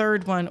get a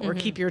third one or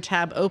keep your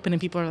tab open." And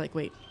people are like,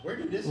 "Wait,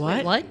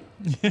 what? What?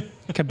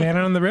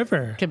 Cabana on the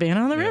River.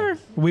 Cabana on the river?"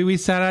 We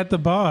sat at the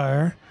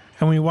bar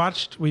and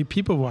we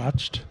people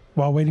watched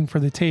while waiting for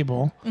the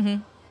table.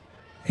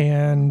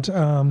 And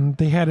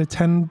they had a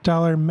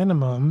 $10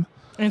 minimum.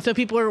 And so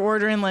people are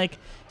ordering like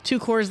 2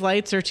 Coors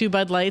Lights or 2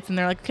 Bud Lights, and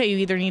they're like, "Okay, you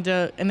either need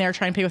to," and they're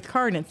trying to pay with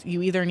card, and it's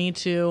you either need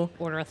to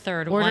Order a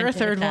third order a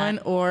third one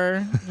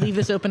or leave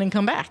this open and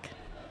come back.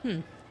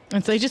 And so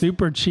they just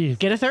Super cheap.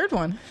 get a third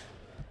one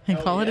and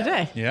call it a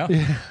day. Yeah.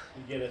 You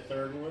get a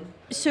third one?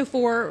 So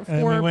for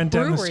And we went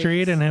down the breweries-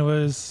 street and it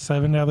was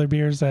 $7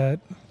 beers at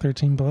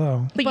 13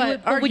 Below.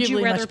 But, But would you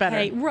arguably rather much better.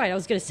 pay? Right, I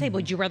was going to say,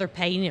 would you rather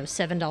pay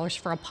 $7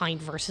 for a pint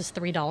versus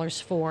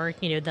 $3 for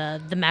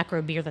the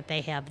macro beer that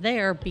they have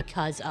there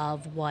because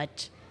of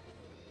what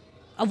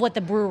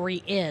the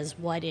brewery is,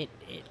 what it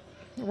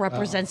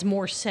represents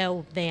more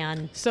so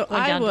than So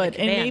going I down to the would,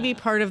 and Cabana. maybe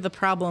part of the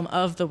problem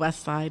of the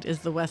West Side is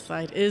the West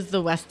Side is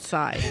the West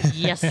Side,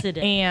 yes it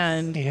is.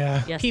 and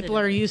Yeah. Yes, people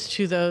it are is. used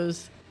to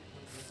those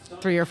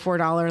 $3 or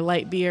 $4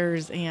 light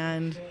beers,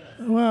 and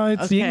Well,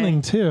 it's Okay.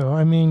 Yingling too.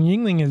 I mean,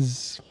 Yingling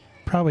is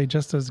probably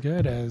just as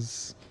good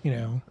as,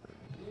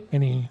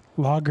 any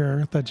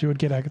lager that you would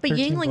get at But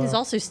 13 Yingling is Below.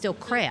 also still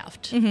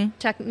craft.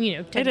 Technically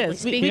it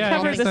is. We speaking.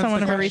 covered this that's on one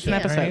the of our recent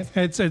question,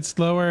 episodes. right? It's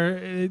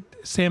lower.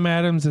 Sam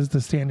Adams is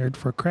the standard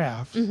for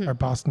craft or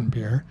Boston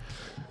beer,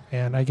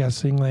 and I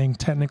guess Yingling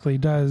technically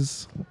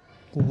does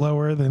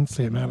lower than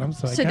Sam Adams.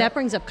 So that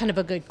brings up kind of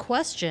a good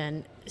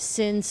question.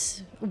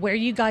 Since where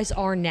you guys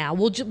are now,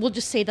 we'll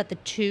just say that the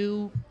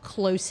 2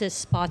 closest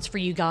spots for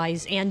you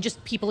guys and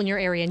just people in your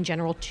area in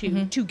general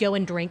to go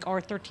and drink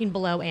are 13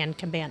 Below and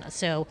Cabana.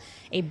 So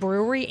a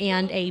brewery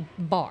and a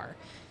bar.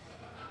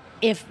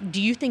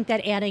 Do you think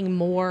that adding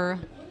more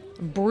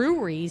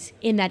breweries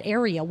in that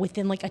area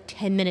within like a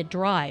 10-minute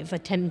drive, a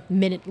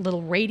 10-minute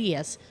little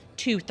radius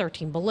to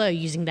 13 Below,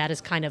 using that as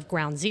kind of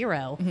ground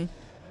zero,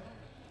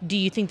 do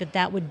you think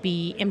that would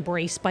be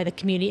embraced by the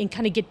community and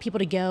kind of get people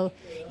to go,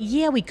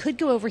 yeah, we could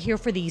go over here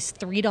for these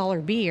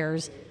 $3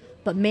 beers,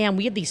 but man,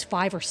 we have these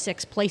 5 or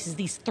 6 places,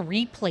 these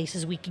 3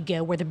 places we could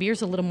go where the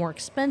beer's a little more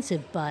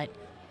expensive, but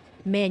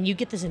man, you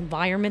get this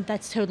environment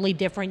that's totally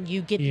different. You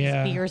get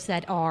Yeah. these beers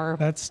that are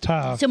That's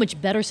tough. so much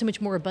better, so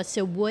much more robust.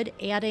 So would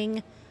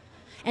adding,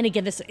 and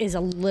again, this is a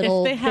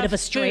little they bit have of a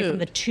stray from food.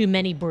 the too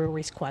many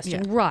breweries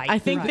question. Yeah. Right. I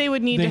think right. they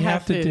would need They to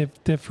have to food.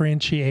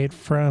 differentiate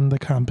from the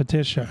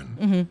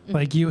competition.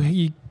 Like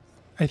you,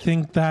 I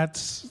think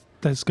this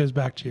goes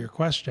back to your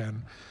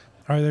question.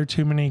 Are there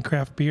too many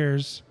craft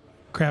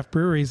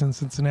breweries in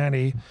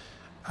Cincinnati?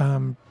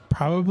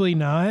 Probably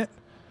not,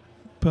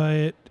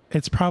 but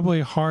it's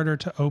probably harder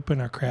to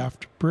open a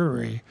craft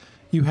brewery.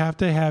 You have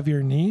to have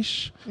your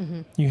niche.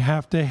 You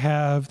have to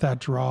have that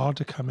draw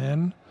to come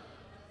in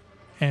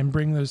and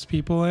bring those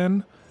people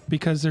in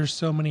because there's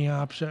so many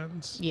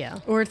options. Yeah.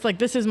 Or it's like,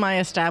 this is my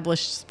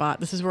established spot.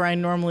 This is where I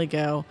normally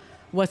go.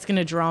 What's going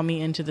to draw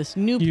me into this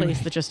new You- place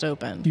that just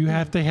opened? You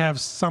have to have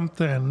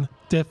something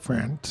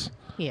different.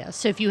 Yeah,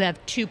 so if you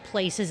have 2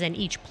 places and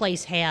each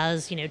place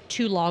has, 2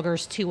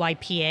 lagers, 2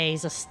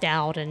 IPAs, a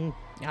stout, and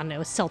I don't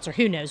know, a seltzer,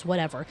 who knows,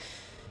 whatever,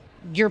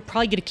 you're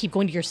probably going to keep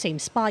going to your same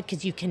spot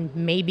because you can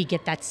maybe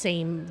get that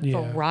same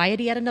Yeah.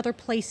 variety at another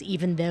place,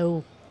 even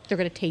though they're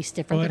going to taste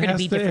different. Well, they're going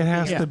to be different. It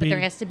has beers, to but be. there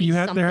has to be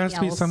something there has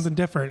to be else. something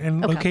different,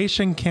 and Okay.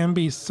 location can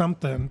be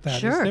something that is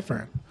Sure.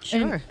 different.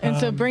 Sure. And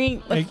so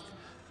bringing, Like,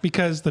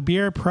 because the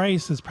beer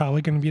price is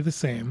probably going to be the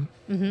same.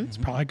 It's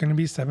probably going to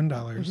be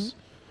 $7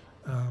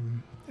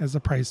 as a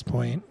price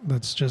point.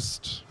 That's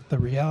just the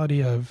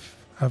reality of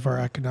our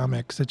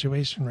economic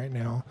situation right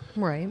now.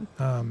 Right.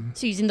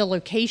 So using the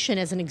location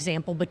as an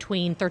example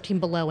between 13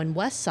 Below and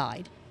West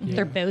Side,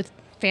 they're both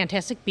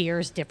fantastic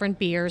beers, different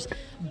beers,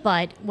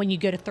 but when you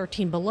go to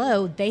 13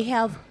 Below, they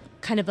have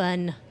kind of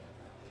an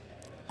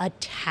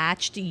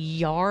attached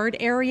yard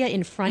area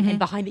in front and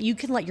behind that you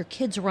can let your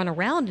kids run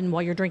around and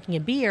while you're drinking a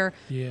beer.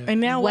 Yeah. and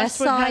now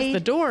Westwood has the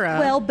Dora.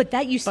 Well, but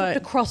that you still have to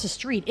but- cross the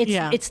street. It's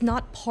Yeah. it's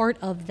not part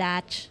of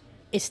that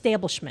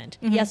establishment.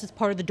 Yes, it's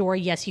part of the Dora.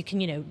 Yes, you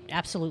can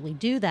absolutely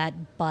do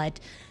that, but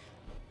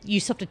you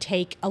still have to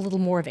take a little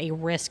more of a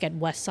risk at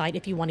West Side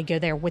if you want to go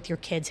there with your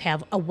kids,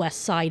 have a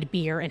West Side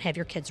beer and have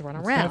your kids run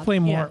around. Definitely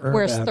more urban.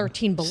 Whereas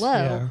 13 Below,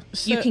 Yeah.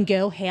 you So- can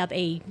go have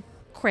a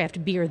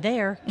craft beer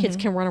there. Kids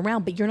can run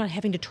around, but you're not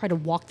having to try to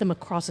walk them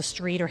across a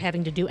street or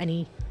having to do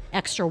any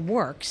extra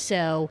work.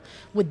 So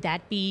would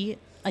that be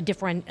a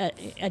different The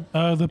a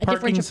parking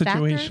differential factor?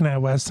 situation at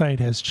Westside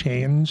has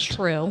changed,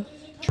 True.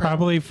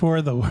 probably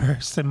for the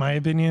worse, in my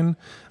opinion.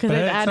 because But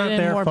they've it's not added in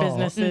their more fault.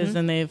 businesses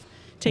and they've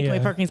taken away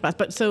Yeah. parking spots.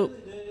 But so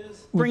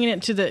bringing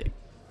it to the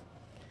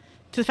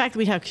fact that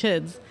we have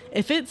kids,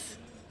 if it's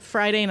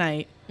Friday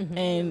night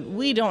and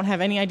we don't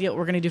have any idea what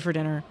we're going to do for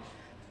dinner,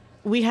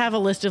 we have a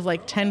list of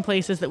like 10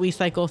 places that we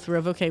cycle through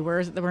of, okay, where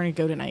is it that we're going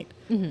to go tonight?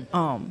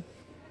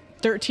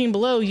 13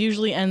 Below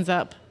usually ends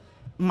up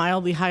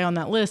mildly high on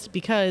that list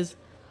because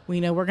we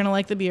know we're going to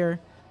like the beer.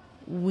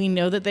 We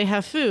know that they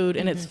have food,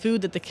 and it's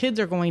food that the kids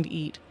are going to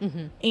eat.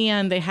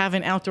 And they have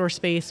an outdoor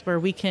space where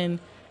we can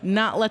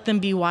not let them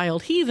be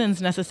wild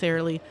heathens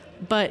necessarily,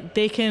 but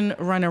they can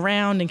run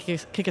around and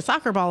kick a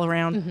soccer ball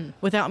around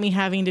without me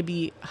having to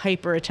be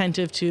hyper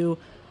attentive to,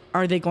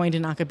 are they going to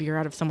knock a beer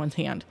out of someone's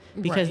hand?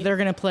 Because Right. they're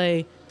going to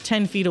play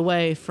 10 feet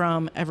away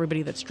from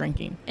everybody that's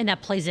drinking. And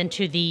that plays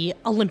into the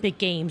Olympic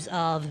Games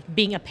of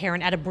being a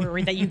parent at a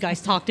brewery that you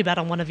guys talked about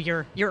on one of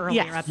your earlier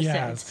Yes.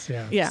 episodes. Yes,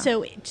 yeah.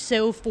 Yeah.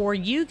 So for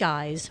you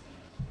guys,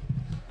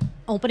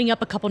 opening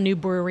up a couple new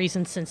breweries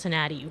in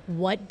Cincinnati,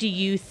 what do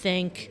you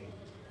think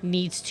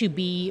needs to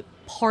be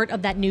part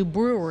of that new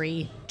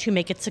brewery to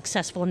make it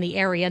successful in the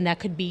area? And that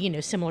could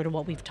be, similar to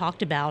what we've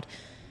talked about,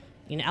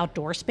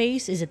 outdoor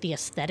space. Is it the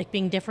aesthetic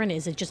being different?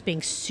 Is it just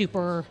being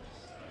super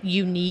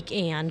unique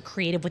and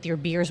creative with your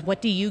beers?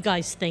 What do you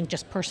guys think,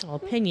 just personal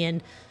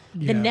opinion,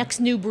 the Yeah. next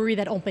new brewery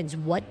that opens,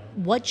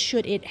 what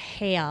should it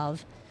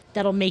have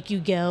that'll make you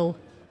go,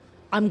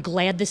 I'm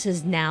glad this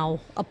is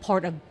now a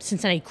part of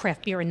Cincinnati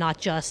craft beer and not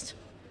just,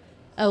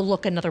 oh,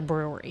 look, another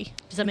brewery.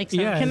 Does that make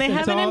sense? Yeah. Can they It's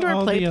have an all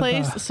indoor play the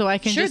place above. so I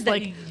can Sure, just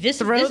like this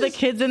throw the is-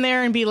 kids in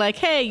there and be like,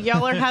 hey,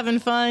 y'all are having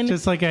fun.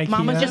 Just like IKEA.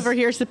 Mama's over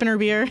here sipping her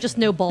beer. Just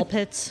no ball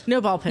pits. No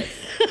ball pits.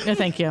 No,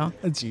 thank you.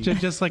 It's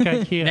just like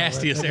IKEA.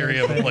 Nastiest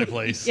area of a play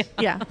place.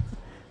 Yeah.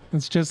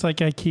 It's just like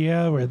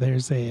IKEA where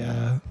there's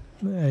a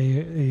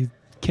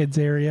kids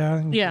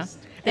area. Yeah.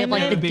 They have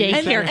like then- the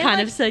daycare and kind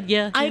like, of said,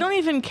 yeah. I don't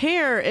even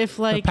care if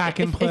like pack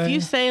and if you play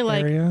say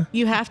like area.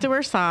 you have to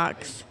wear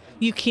socks,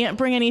 you can't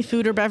bring any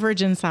food or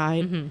beverage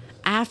inside.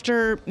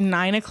 After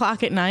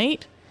 9:00 at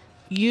night,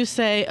 you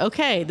say,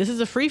 okay, this is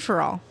a free for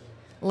all.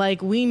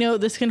 Like we know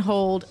this can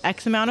hold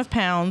X amount of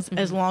pounds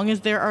as long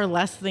as there are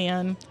less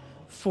than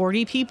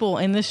 40 people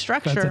in this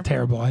structure. That's a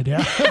terrible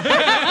idea.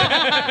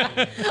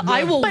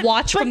 I will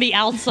watch from the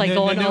outside No,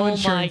 going, no oh my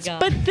insurance. God.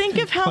 But think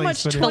of how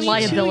much Place would have- The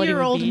liability would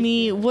 22-year-old be-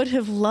 me would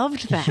have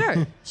loved that.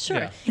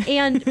 Sure.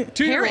 And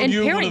 2-year-old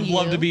you would have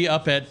loved to you- be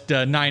up at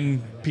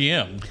 9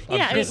 p.m. on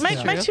Yeah,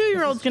 Christmas. my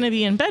 2-year-old's going to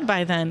be in bed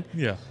by then.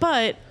 Yeah.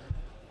 But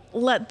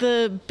let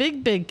the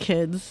big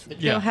kids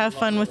Yeah. go have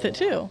fun with it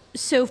too.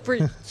 So for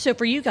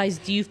you guys,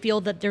 do you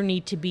feel that there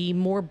need to be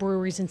more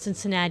breweries in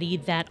Cincinnati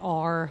that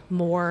are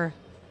more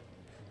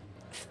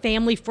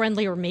family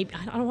friendly, or maybe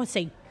I don't want to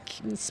say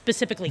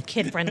specifically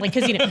kid friendly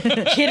because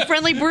kid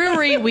friendly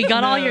brewery, we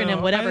got all your No,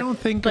 whatever. I don't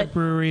think a but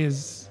brewery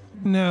is.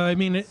 No, I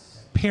mean,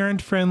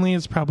 parent friendly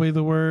is probably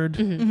the word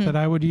that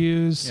I would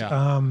use.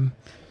 Yeah.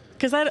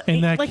 Because In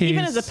that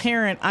even as a case-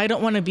 parent, I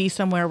don't want to be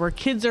somewhere where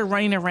kids are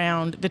running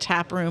around the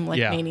tap room like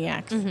Yeah.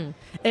 maniacs.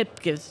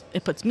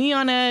 It puts me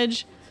on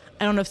edge.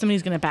 I don't know if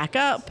somebody's going to back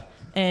up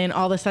and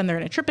all of a sudden they're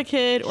going to trip a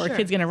kid, or a Sure.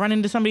 kid's going to run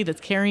into somebody that's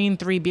carrying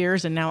 3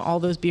 beers and now all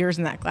those beers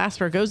in that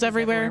glassware goes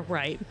everywhere.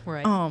 Right.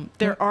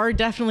 There are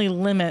definitely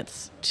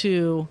limits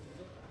to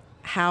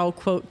how,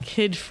 quote,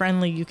 kid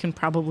friendly you can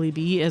probably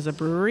be as a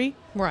brewery.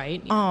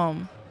 Right.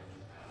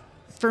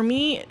 For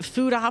me,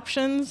 food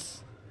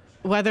options,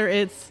 whether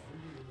it's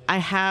I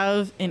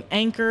have an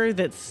anchor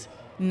that's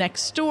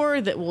next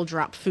door that will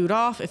drop food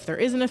off if there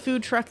isn't a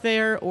food truck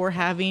there, or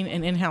having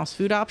an in-house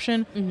food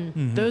option,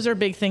 those are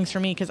big things for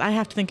me because I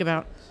have to think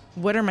about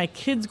what are my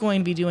kids going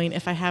to be doing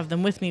if I have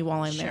them with me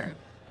while I'm there.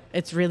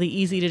 It's really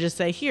easy to just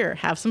say, here,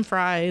 have some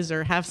fries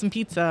or have some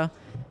pizza.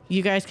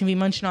 You guys can be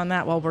munching on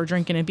that while we're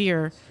drinking a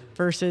beer,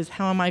 versus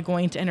how am I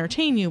going to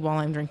entertain you while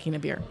I'm drinking a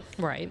beer?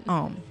 Right.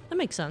 That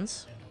makes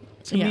sense.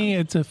 To me,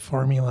 it's a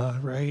formula,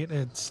 right?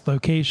 It's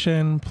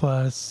location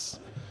plus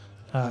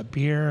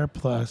beer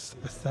plus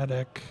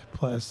aesthetic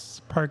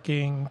plus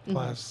parking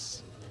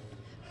plus.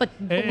 But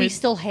we It-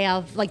 still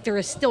have, like, there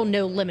is still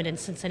no limit in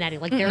Cincinnati.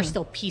 Like, there are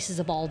still pieces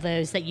of all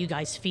those that you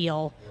guys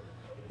feel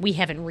we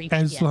haven't reached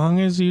As yet. long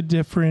as you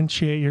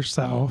differentiate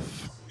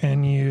yourself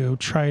and you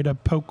try to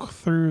poke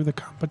through the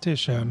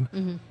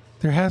competition,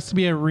 there has to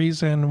be a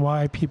reason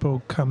why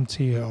people come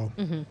to you.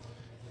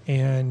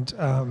 And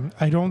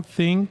I don't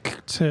think,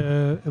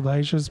 to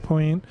Elijah's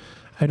point,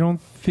 I don't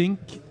think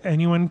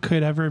anyone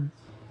could ever.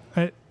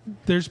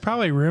 There's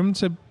probably room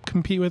to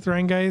compete with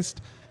Rheingeist.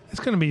 It's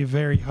going to be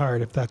very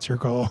hard if that's your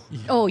goal.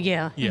 Oh,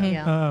 yeah.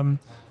 Yeah.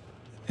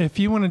 If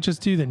you want to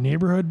just do the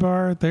neighborhood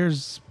bar,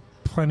 there's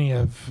plenty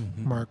of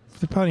there's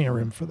plenty of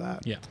room for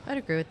that. Yeah. I'd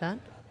agree with that.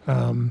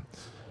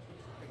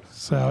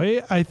 So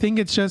I think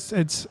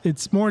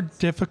it's more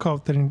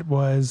difficult than it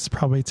was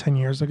probably 10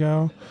 years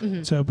ago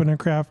to open a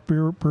craft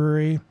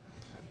brewery.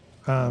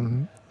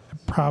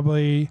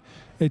 Probably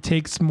it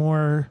takes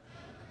more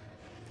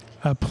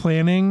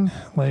planning,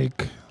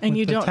 like, And with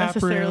you the don't tap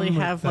necessarily room,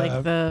 with have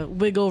like the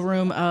wiggle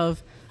room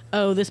of,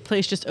 oh, this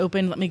place just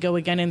opened, let me go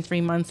again in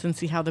 3 months and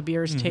see how the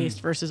beers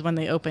taste, versus when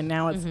they open.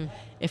 Now it's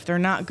if they're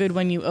not good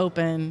when you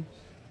open,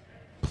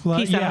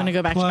 peace out, I'm gonna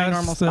go back to my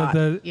normal spot.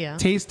 The Yeah.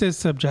 taste is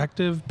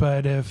subjective,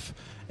 but if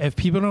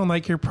people don't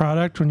like your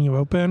product when you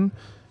open,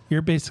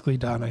 you're basically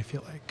done, I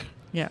feel like.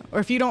 Yeah. Or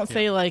if you don't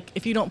say like,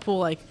 if you don't pull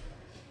like,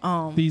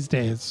 these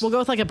days. we'll go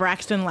with like a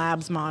Braxton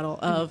Labs model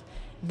of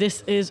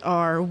this is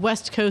our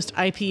West Coast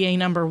IPA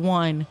number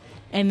 1.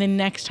 And then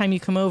next time you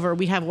come over,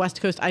 we have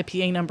West Coast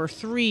IPA number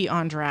 3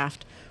 on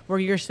draft, where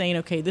you're saying,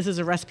 okay, this is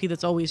a recipe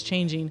that's always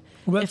changing.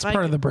 Well, that's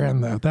part of the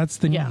brand, though. That's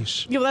the Yeah.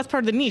 niche. Yeah, well, that's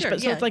part of the niche. Sure,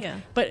 But so yeah, it's like, yeah.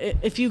 but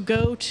if you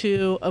go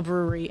to a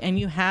brewery and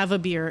you have a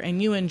beer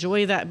and you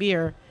enjoy that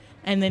beer,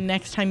 and then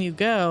next time you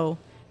go,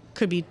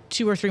 could be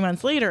 2 or 3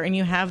 months later, and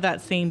you have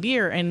that same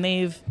beer and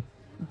they've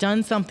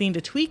done something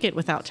to tweak it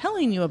without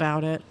telling you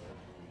about it,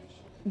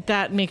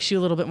 that makes you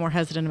a little bit more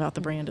hesitant about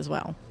the brand as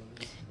well.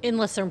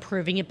 Unless they're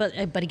improving it, but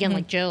again,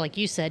 like Joe, like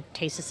you said,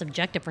 taste is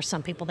subjective. For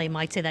some people, they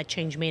might say that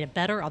change made it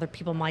better. Other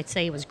people might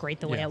say it was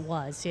great the way Yeah. it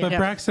was. But Yeah.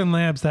 Braxton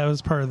Labs, that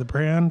was part of the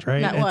brand,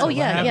 right? That It's was. a Oh,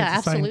 yeah, lab, yeah,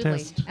 it's a absolutely.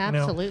 scientist, you know.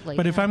 Absolutely,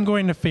 But if yeah. I'm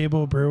going to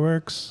Fable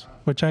Brewworks,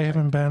 which I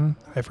haven't been,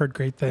 I've heard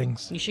great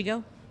things. You should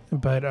go.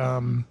 But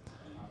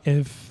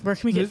if Where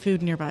can we get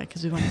food nearby?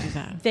 Because we want to do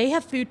that. They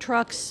have food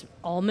trucks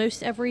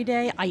almost every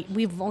day.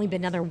 We've only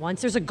been down there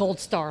once. There's a Gold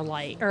Star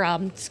light or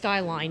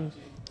Skyline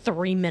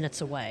 3 minutes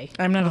away.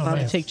 I'm not allowed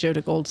nice. to take Joe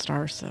to Gold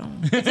Star, so.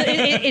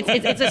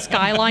 It's a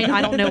Skyline.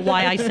 I don't know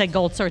why I said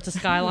Gold Star. It's a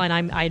Skyline.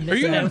 I Are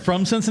you even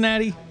from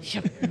Cincinnati?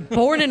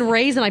 born and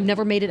raised, and I've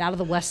never made it out of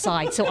the West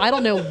Side. So I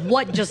don't know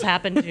what just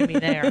happened to me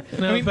there.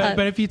 no, but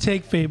if you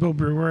take Fable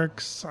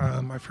Brewworks,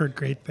 I've heard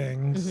great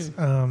things.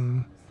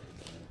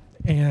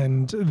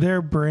 And their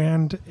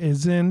brand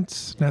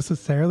isn't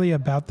necessarily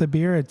about the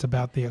beer; it's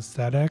about the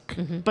aesthetic.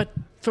 But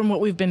from what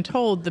we've been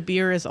told, the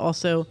beer is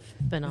also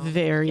Phenomenal.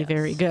 very, Yes.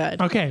 very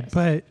good. Okay,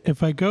 but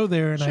if I go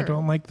there and I Sure.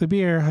 don't like the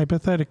beer,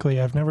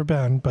 hypothetically, I've never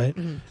been, but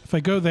if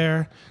I go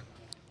there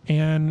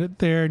and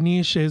their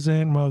niche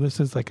isn't, well, this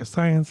is like a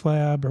science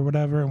lab or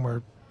whatever, and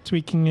we're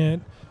tweaking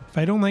it. If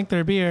I don't like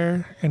their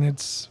beer and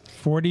it's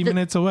 40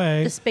 minutes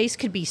away, The space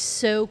could be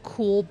so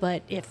cool,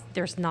 but if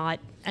there's not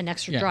an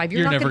extra Yeah, drive,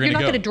 you're never you're gonna not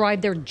go. going to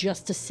drive there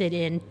just to sit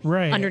in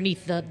Right.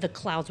 underneath the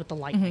clouds with the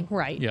lightning.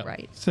 Right, Yeah.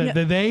 right. so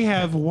that they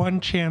have one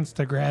chance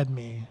to grab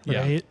me, Yeah.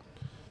 right?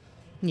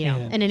 Yeah.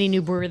 Yeah. And any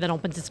new brewery that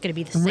opens, it's going to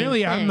be the And same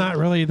really, thing. I'm not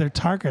really their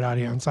target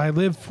audience. I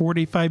live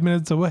 45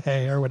 minutes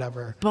away or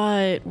whatever.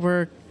 But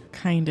we're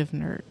kind of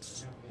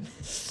nerds.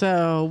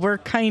 So we're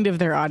kind of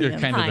their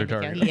audience. kind of their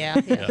Kind target.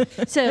 yeah,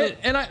 yeah. So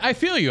And I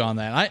feel you on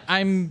that.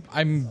 I'm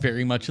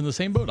very much in the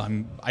same boat.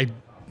 I'm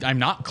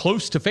not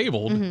close to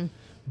Fabled,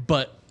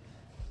 but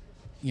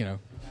you know,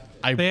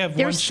 They have one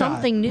there's shot.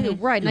 something new,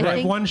 right? And They I have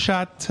think one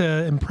shot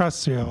to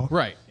impress you.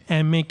 right.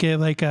 And make it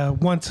like a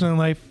once in a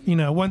life,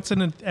 once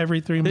in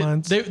every 3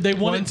 months. they want it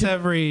once to-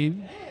 every.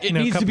 It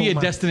needs to be a couple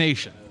months.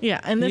 destination. Yeah,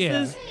 and this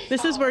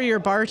Yeah. is where your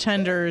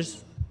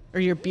bartenders or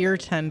your beer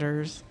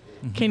tenders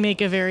can make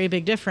a very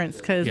big difference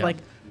because Yeah. like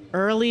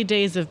early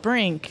days of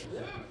Brink,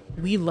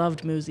 we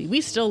loved Moozy.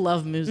 We still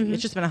love Moozy.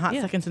 It's just been a hot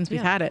Yeah. second since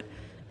we've Yeah. had it.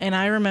 And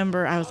I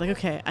remember I was like,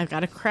 okay, I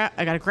got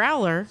a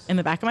growler in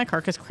the back of my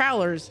car because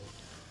growlers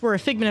were a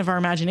figment of our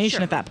imagination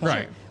Sure. at that point.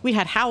 Right. We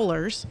had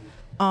howlers,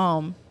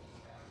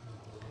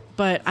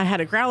 but I had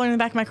a growler in the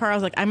back of my car. I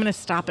was like, I'm going to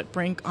stop at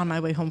Brink on my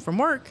way home from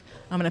work.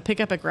 I'm going to pick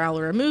up a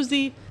growler of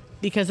Moozy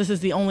because this is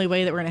the only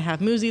way that we're going to have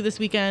Moozy this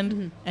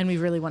weekend, and we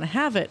really want to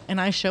have it.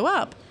 And I show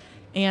up,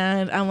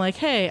 and I'm like,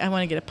 hey, I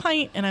want to get a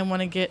pint, and I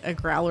want to get a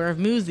growler of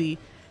Moozy.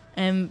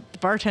 And the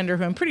bartender,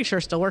 who I'm pretty sure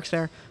still works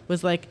there,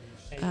 was like,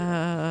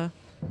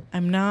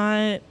 I'm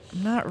not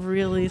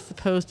really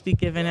supposed to be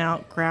giving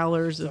out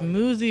growlers of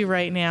Moozy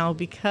right now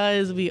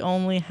because we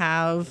only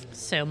have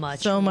so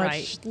much,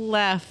 much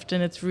left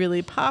and it's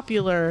really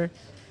popular.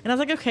 And I was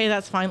like, okay,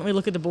 that's fine. Let me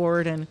look at the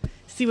board and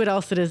see what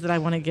else it is that I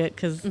want to get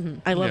because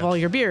I love Yeah. all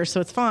your beers,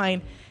 so it's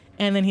fine.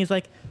 And then he's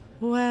like,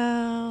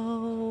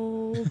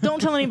 well,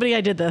 don't tell anybody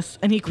I did this.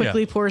 And he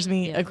quickly Yeah. pours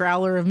me a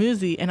growler of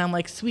Moozy, and I'm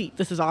like, sweet,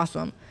 this is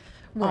awesome.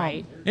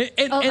 Right. And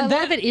a lot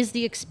that of it is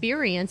the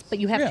experience, but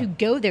you have Yeah. to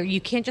go there.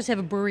 You can't just have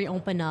a brewery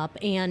open up.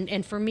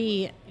 And for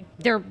me,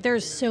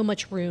 there's so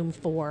much room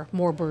for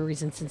more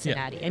breweries in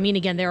Cincinnati. I mean,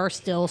 again, there are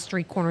still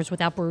street corners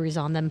without breweries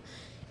on them,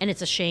 and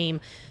it's a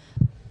shame.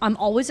 I'm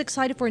always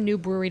excited for a new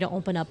brewery to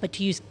open up, but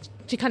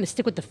to kind of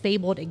stick with the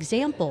Fabled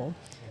example,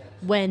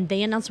 when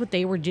they announced what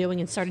they were doing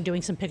and started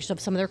doing some pictures of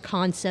some of their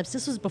concepts,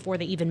 this was before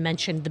they even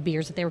mentioned the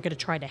beers that they were going to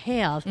try to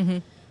have.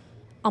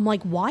 I'm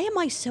like, why am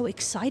I so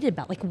excited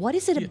about? Like, what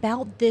is it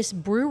about this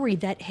brewery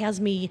that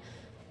has me,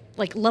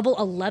 like, level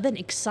 11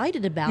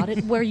 excited about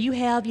it? Where you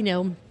have,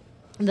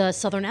 the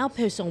Southern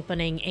Outpost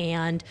opening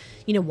and,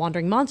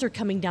 Wandering Monster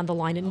coming down the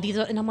line, and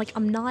and I'm like,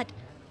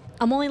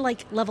 I'm only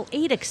like level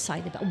 8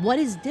 excited about what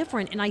is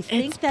different. And I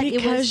think that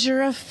it was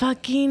you're a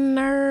fucking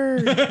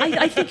nerd.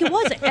 I think it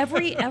was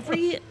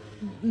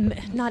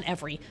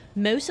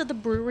most of the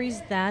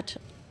breweries that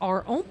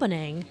are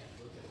opening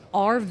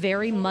are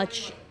very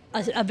much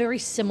a very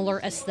similar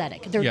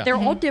aesthetic. They're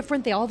all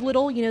different. They all have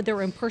little,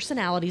 their own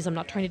personalities. I'm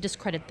not trying to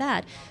discredit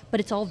that, but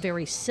it's all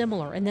very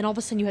similar. And then all of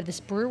a sudden you have this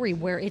brewery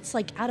where it's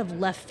like out of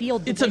left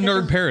field. it's a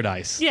nerd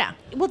paradise. Yeah.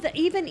 Well,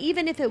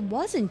 even if it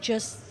wasn't,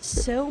 just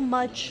so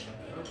much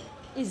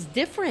is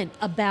different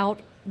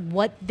about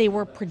what they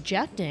were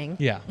projecting.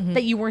 Yeah.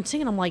 That you weren't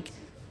seeing. I'm like,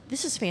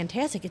 this is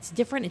fantastic. It's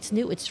different. It's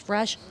new. It's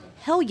fresh.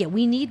 Hell yeah,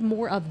 we need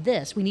more of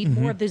this. We need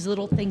more of those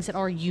little things that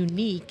are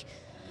unique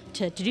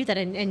to do that.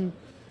 And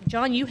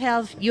John, you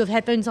have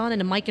headphones on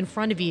and a mic in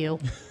front of you.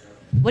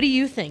 What do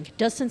you think?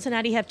 Does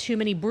Cincinnati have too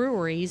many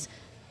breweries?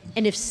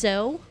 And if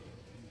so,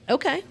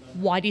 okay,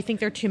 why do you think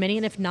there are too many?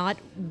 And if not,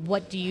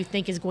 what do you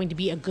think is going to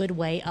be a good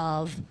way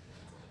of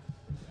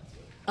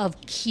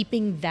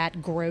keeping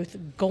that growth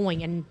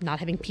going and not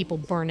having people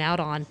burn out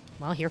on,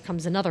 well, here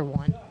comes another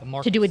one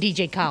to do a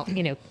DJ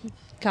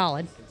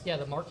Colin. Yeah,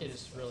 the market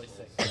is really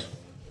thick.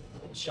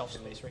 Shelf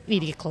space right now. Need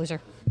to get closer.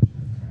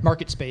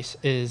 Market space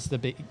is the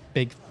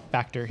big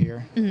factor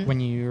here when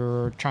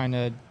you're trying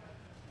to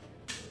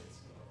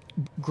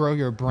grow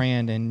your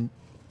brand and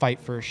fight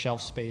for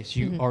shelf space.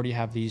 You already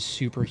have these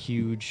super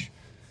huge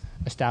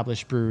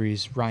established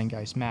breweries,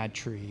 Rheingeist, Mad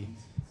Tree,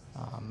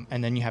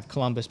 and then you have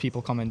Columbus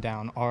people coming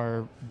down.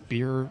 Our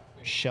beer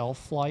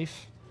shelf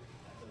life,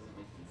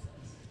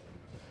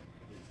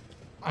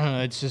 I don't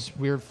know, it's just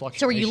weird fluctuation.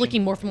 So are you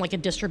looking more from like a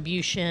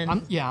distribution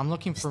I'm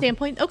looking for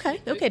standpoint? Okay,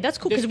 that's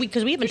cool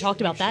because we haven't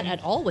talked about that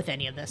at all with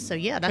any of this. So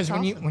yeah, that's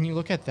awesome. when you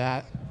look at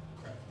that,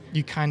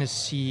 you kind of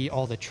see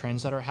all the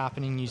trends that are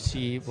happening. You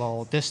see,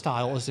 well, this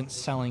style isn't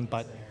selling,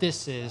 but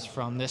this is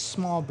from this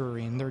small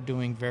brewery, and they're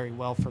doing very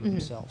well for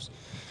themselves.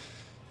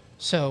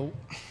 So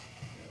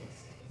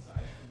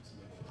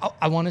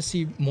I want to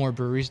see more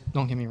breweries.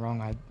 Don't get me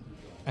wrong.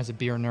 As a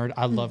beer nerd,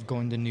 I love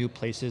going to new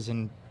places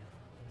and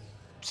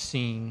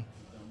seeing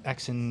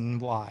X and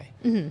Y.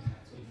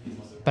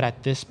 But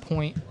at this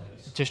point,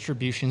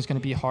 distribution is going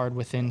to be hard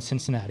within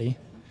Cincinnati.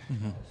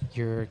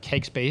 Your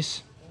keg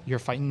space, you're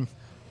fighting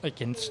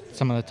against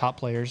some of the top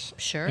players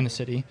in the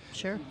city.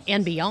 Sure.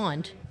 And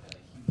beyond.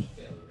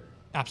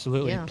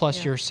 Absolutely. Yeah, Plus,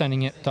 yeah. you're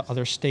sending it to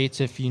other states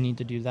if you need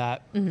to do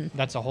that.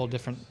 That's a whole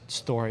different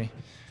story.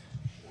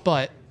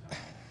 But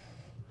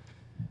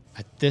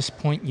at this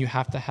point, you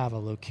have to have a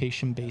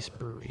location-based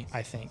brewery,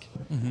 I think.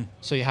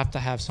 So you have to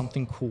have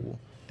something cool.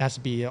 It has to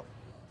be an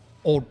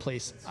old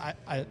place.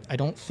 I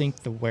don't think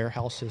the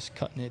warehouse is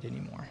cutting it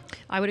anymore.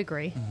 I would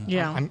agree.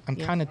 Yeah. I'm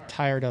kind of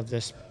tired of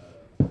this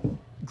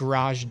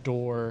garage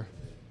door.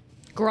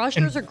 Garage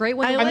doors are great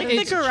when I they're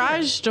like the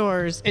garage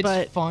doors, It's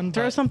but fun,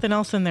 throw but- something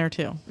else in there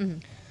too.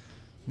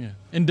 Yeah.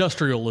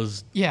 Industrial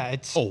is Yeah,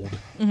 it's old.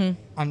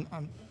 I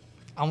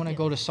want to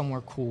go to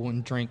somewhere cool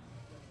and drink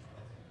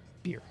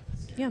beer.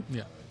 Yeah.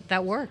 Yeah.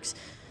 That works.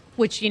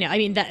 Which, I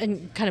mean, that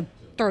and kind of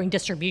throwing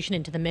distribution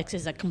into the mix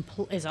is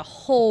a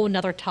whole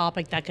nother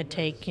topic that could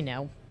take,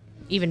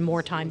 even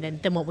more time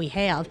than what we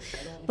have.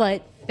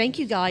 But thank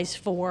you guys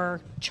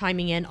for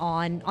chiming in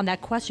on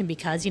that question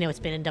because, it's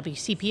been in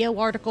WCPO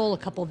article. A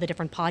couple of the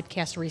different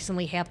podcasts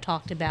recently have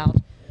talked about,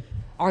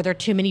 are there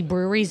too many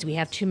breweries? Do we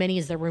have too many?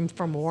 Is there room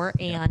for more?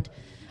 And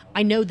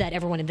I know that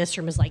everyone in this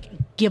room is like,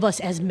 give us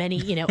as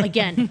many,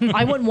 again,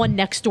 I want one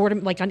next door to,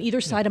 like on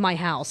either side of my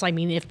house. I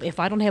mean, if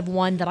I don't have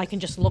one that I can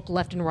just look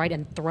left and right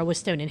and throw a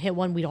stone and hit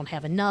one, we don't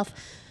have enough.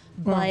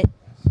 But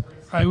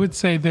I would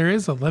say there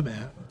is a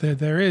limit.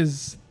 There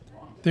is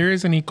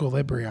an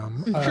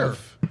equilibrium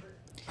of.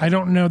 I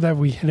don't know that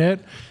we hit it.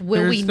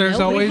 Will we know? There's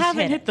We always We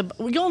haven't hit the.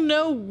 You'll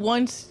know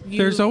once you.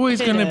 there's always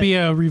hit going to it. be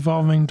a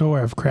revolving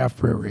door of craft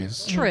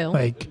breweries. True.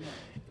 Like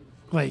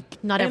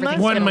not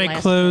everything's one gonna might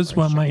last close,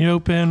 forever. one might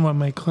open, one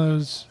might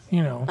close.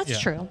 That's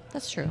true.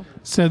 That's true.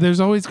 So there's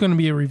always going to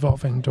be a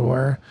revolving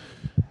door.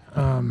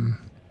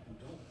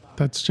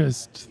 That's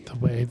just the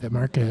way the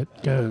market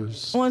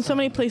goes. Well, and so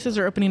many places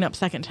are opening up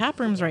second tap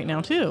rooms right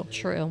now too.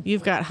 True.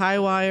 You've got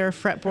Highwire,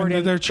 Fretboard, And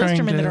and they're trying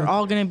Blisterman that to- are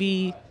all going to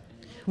be.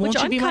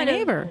 Won't you be my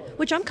neighbor?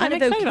 Which I'm kind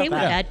of excited okay about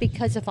with that. that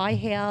because if I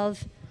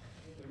have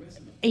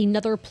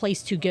another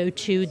place to go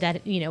to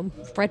that,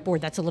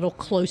 fretboard that's a little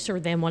closer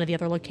than one of the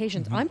other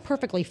locations, I'm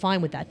perfectly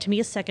fine with that. To me,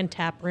 a second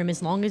tap room,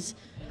 as long as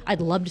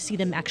I'd love to see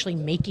them actually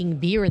making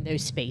beer in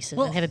those spaces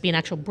and have it be an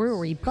actual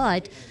brewery,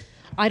 but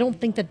I don't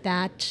think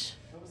that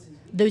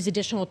those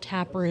additional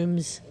tap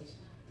rooms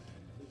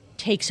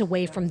takes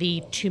away from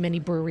the too many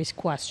breweries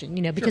question,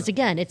 because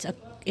again,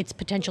 it's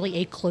potentially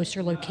a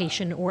closer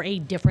location or a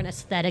different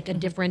aesthetic, a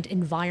different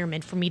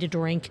environment for me to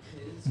drink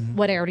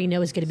what I already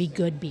know is going to be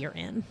good beer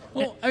in.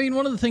 Well, I mean,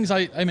 one of the things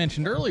I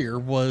mentioned earlier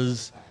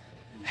was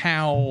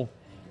how,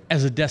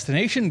 as a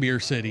destination beer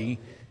city,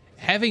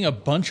 having a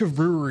bunch of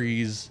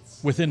breweries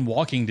within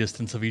walking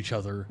distance of each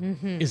other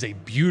is a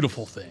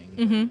beautiful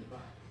thing.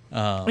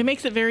 It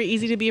makes it very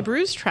easy to be a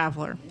brews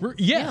traveler.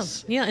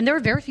 Yes. Yeah, and there are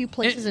very few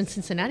places in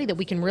Cincinnati that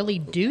we can really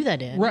do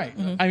that in. Right.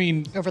 I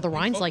mean, Over the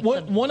Rhine's like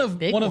one of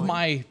big one.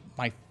 my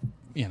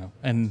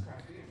and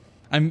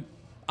I'm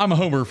a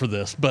homer for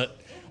this, but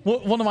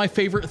one of my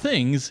favorite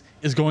things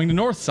is going to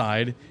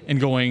Northside and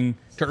going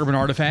to Urban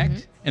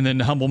Artifact and then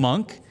to Humble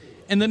Monk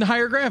and then to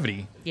Higher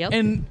Gravity. Yep.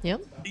 And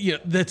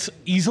Yep. That's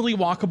easily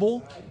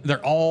walkable.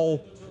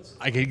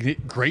 I can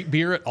get great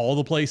beer at all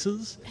the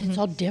places, And it's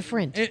all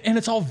different. and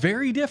it's all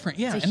very different.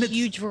 Yeah, It's and a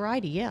huge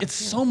variety, yeah. It's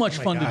so much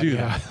fun to God, do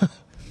yeah. that.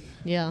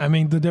 Yeah. I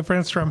mean, the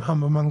difference from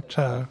Humble Monk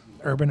to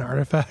Urban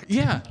Artifact.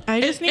 Yeah,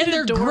 I just need and a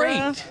they're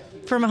Dora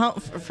great. from home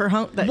for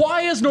home.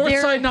 Why is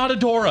Northside not a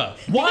Dora?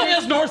 Why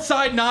is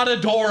Northside not a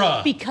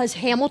Dora? Because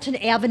Hamilton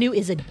Avenue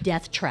is a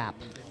death trap.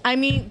 I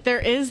mean, there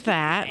is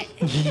that,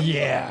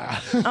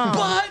 Yeah.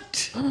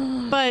 but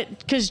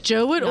because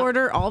Joe would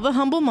order all the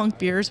Humble Monk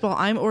beers while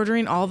I'm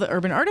ordering all the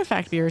Urban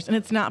Artifact beers, and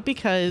it's not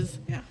because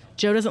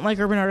Joe doesn't like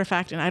Urban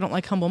Artifact and I don't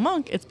like Humble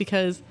Monk. It's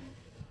because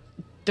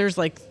there's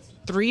like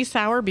 3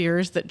 sour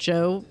beers that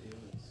Joe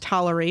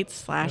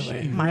tolerates /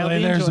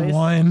 mildly There's enjoys.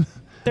 one.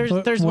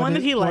 There's one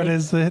that he likes. What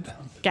is it?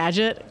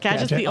 Gadget's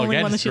the only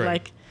one Gadget's that you great.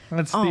 like.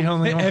 That's the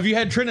only Hey, one. have you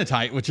had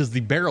Trinitite, which is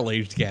the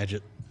barrel-aged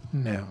gadget?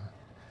 No.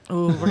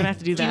 Oh, we're gonna have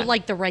to do Do you that.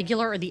 like the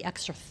regular or the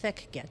extra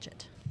thick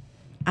gadget?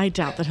 I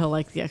doubt that he'll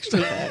like the extra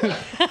bit.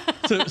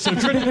 So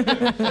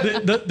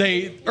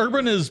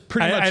Urban is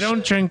pretty much. I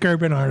don't drink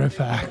Urban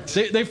Artifact.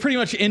 They've pretty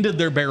much ended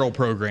their barrel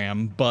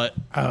program, but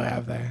Oh,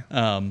 have they?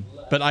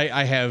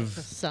 I have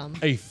Some.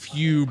 a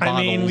few bottles.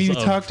 I mean, we of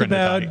talked Trinitite.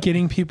 about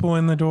getting people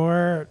in the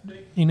door.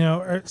 You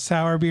know,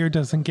 sour beer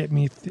doesn't get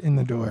me in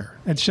the door.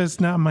 It's just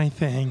not my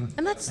thing.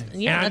 And that's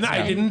And that's I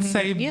fine. didn't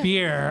say Yeah.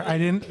 beer. I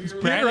didn't.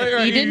 Brad,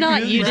 Right, You did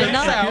not. You did said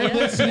not. sour. if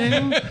you're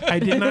listening, I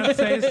did not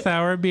say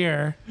sour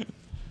beer.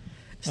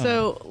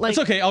 So like It's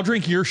okay. I'll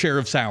drink your share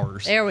of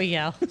sours. There we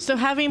go. So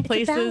having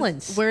places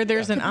balance. where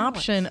there's an It's a balance.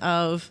 option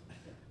of,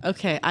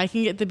 okay, I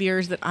can get the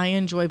beers that I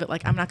enjoy, but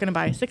like I'm not going to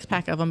buy a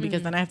 6-pack of them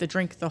because then I have to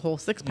drink the whole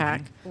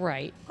 6-pack.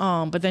 Right.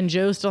 But then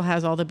Joe still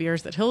has all the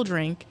beers that he'll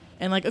drink,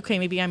 and like, okay,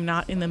 maybe I'm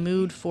not in the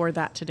mood for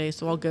that today,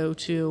 so I'll go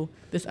to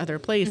this other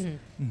place.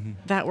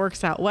 That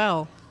works out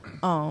well.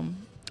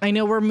 I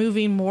know we're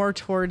moving more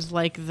towards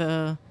like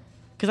because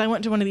I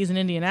went to one of these in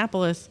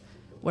Indianapolis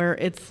where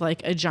it's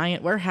like a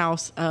giant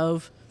warehouse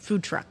of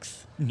food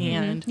trucks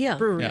and Yeah.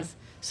 breweries. Yeah.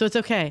 So it's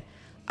okay.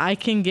 I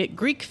can get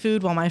Greek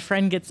food while my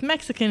friend gets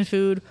Mexican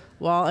food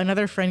while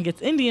another friend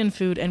gets Indian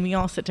food, and we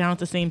all sit down at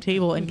the same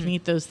table and can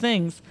eat those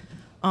things.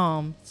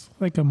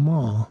 Like a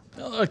mall.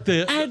 Like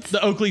the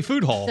Oakley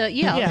Food Hall. So,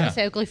 yeah, I was Yeah. gonna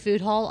say Oakley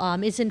Food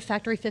Hall is in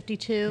Factory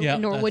 52 Yeah,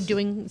 in Norwood that's-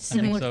 doing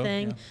similar so,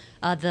 thing.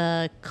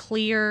 The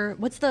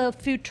what's the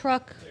food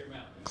truck?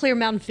 Clear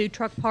Mountain Food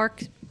Truck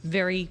Park.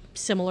 Very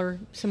similar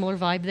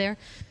vibe there.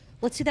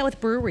 Let's do that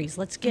with breweries.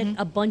 Let's get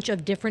a bunch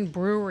of different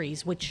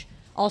breweries, which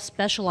all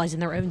specialize in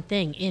their own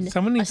thing. In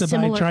Someone needs a to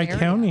buy similar Tri area.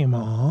 County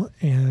Mall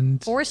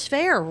and Forest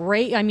Fair.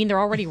 I mean, they're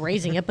already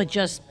raising it, but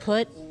just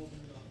put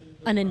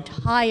an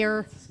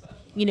entire,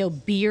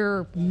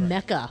 beer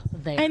mecca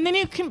there. And then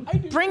you can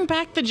bring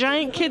back the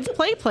giant kids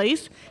play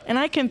place, and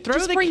I can throw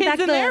Just the bring kids back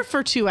in the- there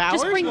for 2 hours.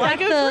 Just bring while I back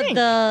go drink.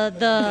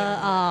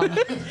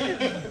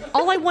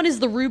 all I want is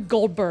the Rube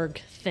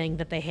Goldberg thing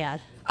that they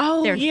had.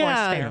 Oh, there in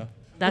yeah. Forest Fair.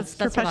 That's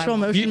what I perpetual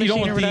want. motion You don't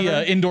machine or want the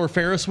whatever. indoor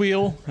Ferris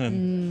wheel?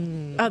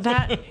 And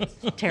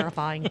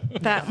Terrifying.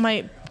 That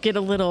might get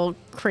a little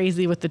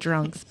crazy with the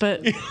drunks,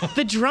 but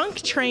the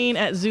drunk train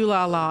at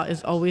Zulala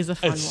is always a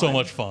fun it's so one.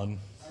 much fun.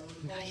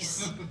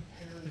 Nice.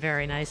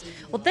 Very nice.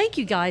 Well, thank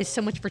you guys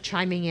so much for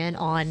chiming in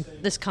on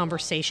this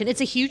conversation. It's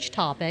a huge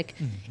topic.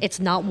 It's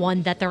not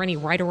one that there are any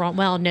right or wrong.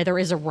 Well, no, there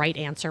is a right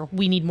answer.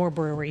 We need more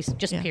breweries,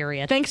 just Yeah.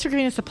 period. Thanks for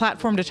giving us a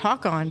platform to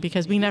talk on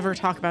because we never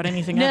talk about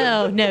anything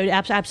No, else. no,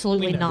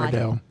 absolutely never not.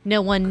 do.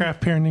 No one.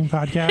 Craft Parenting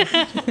Podcast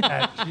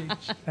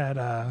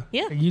at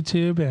Yeah.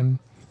 YouTube and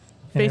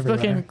Facebook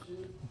everywhere. and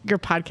your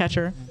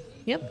podcatcher.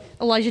 Yep.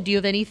 Elijah, do you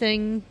have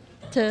anything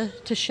to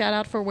shout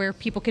out for where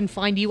people can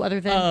find you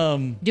other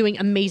than doing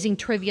amazing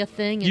trivia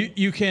thing? And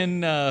You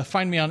can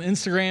find me on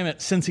Instagram at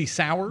Cincy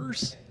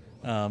Sours.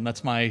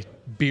 That's my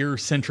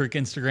beer-centric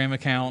Instagram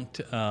account.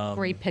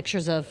 great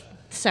pictures of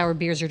sour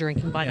beers you're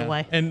drinking, by the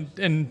way.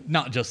 and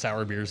not just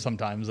sour beers.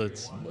 Sometimes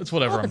it's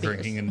whatever All the I'm beers.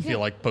 drinking and Yeah. feel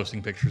like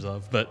posting pictures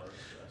of. But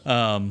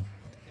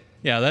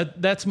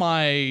that's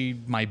my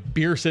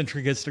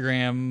beer-centric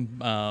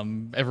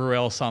Instagram. Everywhere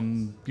else,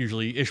 I'm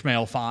usually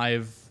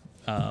Ishmael5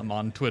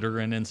 on Twitter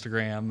and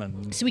Instagram,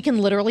 and So we can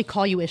literally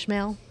call you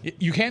Ishmael?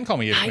 you can call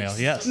me Ishmael.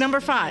 Yes, Number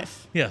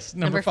 5. yes,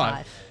 Number number five.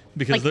 five.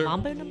 Because Like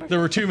Mambo number there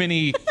were too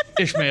many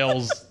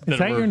Ishmaels. Is that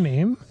were, your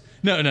name?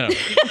 No.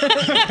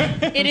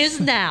 It is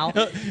now.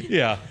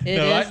 Yeah. It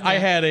No, is I now.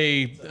 had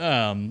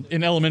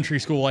in elementary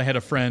school, I had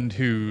a friend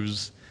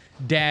whose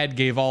dad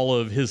gave all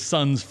of his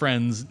son's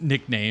friends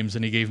nicknames,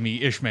 and he gave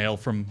me Ishmael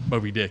from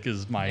Moby Dick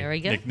as my There we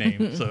go.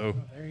 nickname. So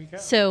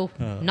So,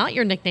 not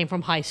your nickname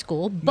from high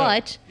school,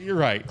 but you're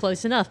right.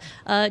 close enough.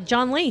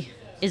 John Lee,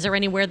 is there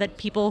anywhere that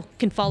people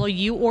can follow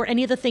you or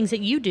any of the things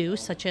that you do,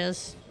 such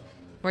as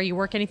where you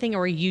work, anything,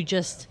 or are you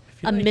just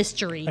a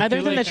mystery? Other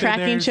feel than the like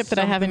tracking there's chip that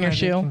I have in your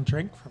something that they shoe. can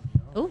drink from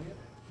you. Oh,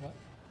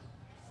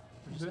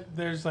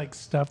 There's like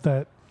stuff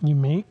that you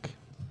make,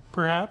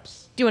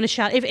 perhaps. do you want to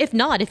shout? If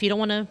not, if you don't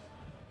want to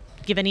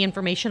give any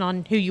information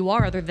on who you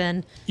are other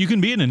than, You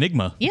can be an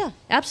enigma. yeah,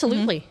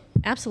 absolutely.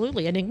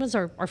 Absolutely. Enigmas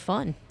are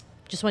fun.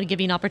 Just want to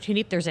give you an opportunity.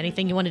 If there's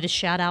anything you wanted to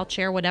shout out,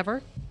 share,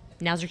 whatever,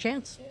 now's your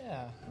chance.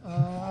 Yeah,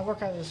 I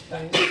work at this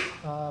place,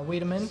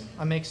 Wiedemann.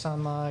 I make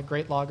some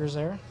great lagers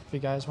there. If you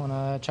guys want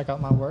to check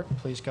out my work,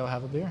 please go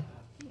have a beer.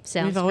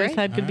 Sounds We've always great.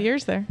 had good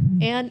beers there.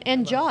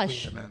 And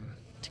Josh,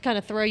 to kind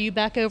of throw you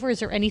back over, is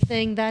there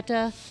anything that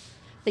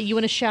that you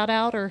want to shout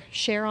out or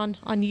share on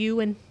you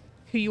and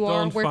who you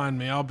are? Don't find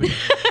me. I'll be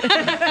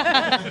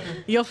there.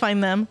 You'll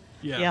find them.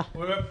 Yeah.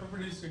 What about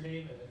producer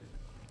David?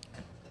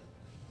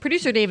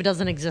 Producer David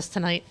doesn't exist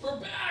tonight. We're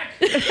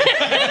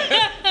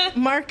back.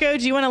 Marco,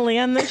 do you want to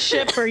land this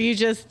ship, or you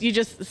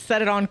just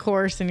set it on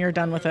course and you're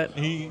done with it?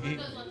 He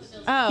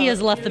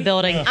has left the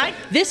building.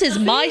 This is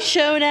my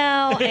show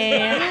now,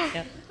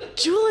 and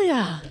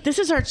Julia, this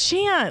is our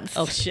chance.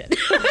 oh shit!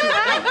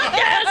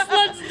 Yes,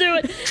 let's do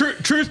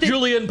it. Truth,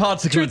 Julian,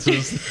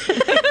 consequences.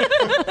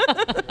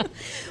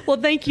 Well,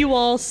 thank you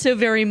all so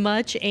very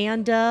much,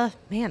 and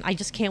man, I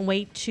just can't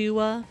wait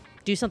to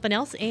do something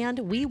else, and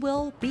we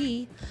will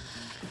be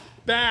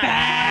Back.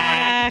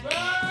 back.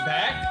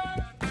 Back.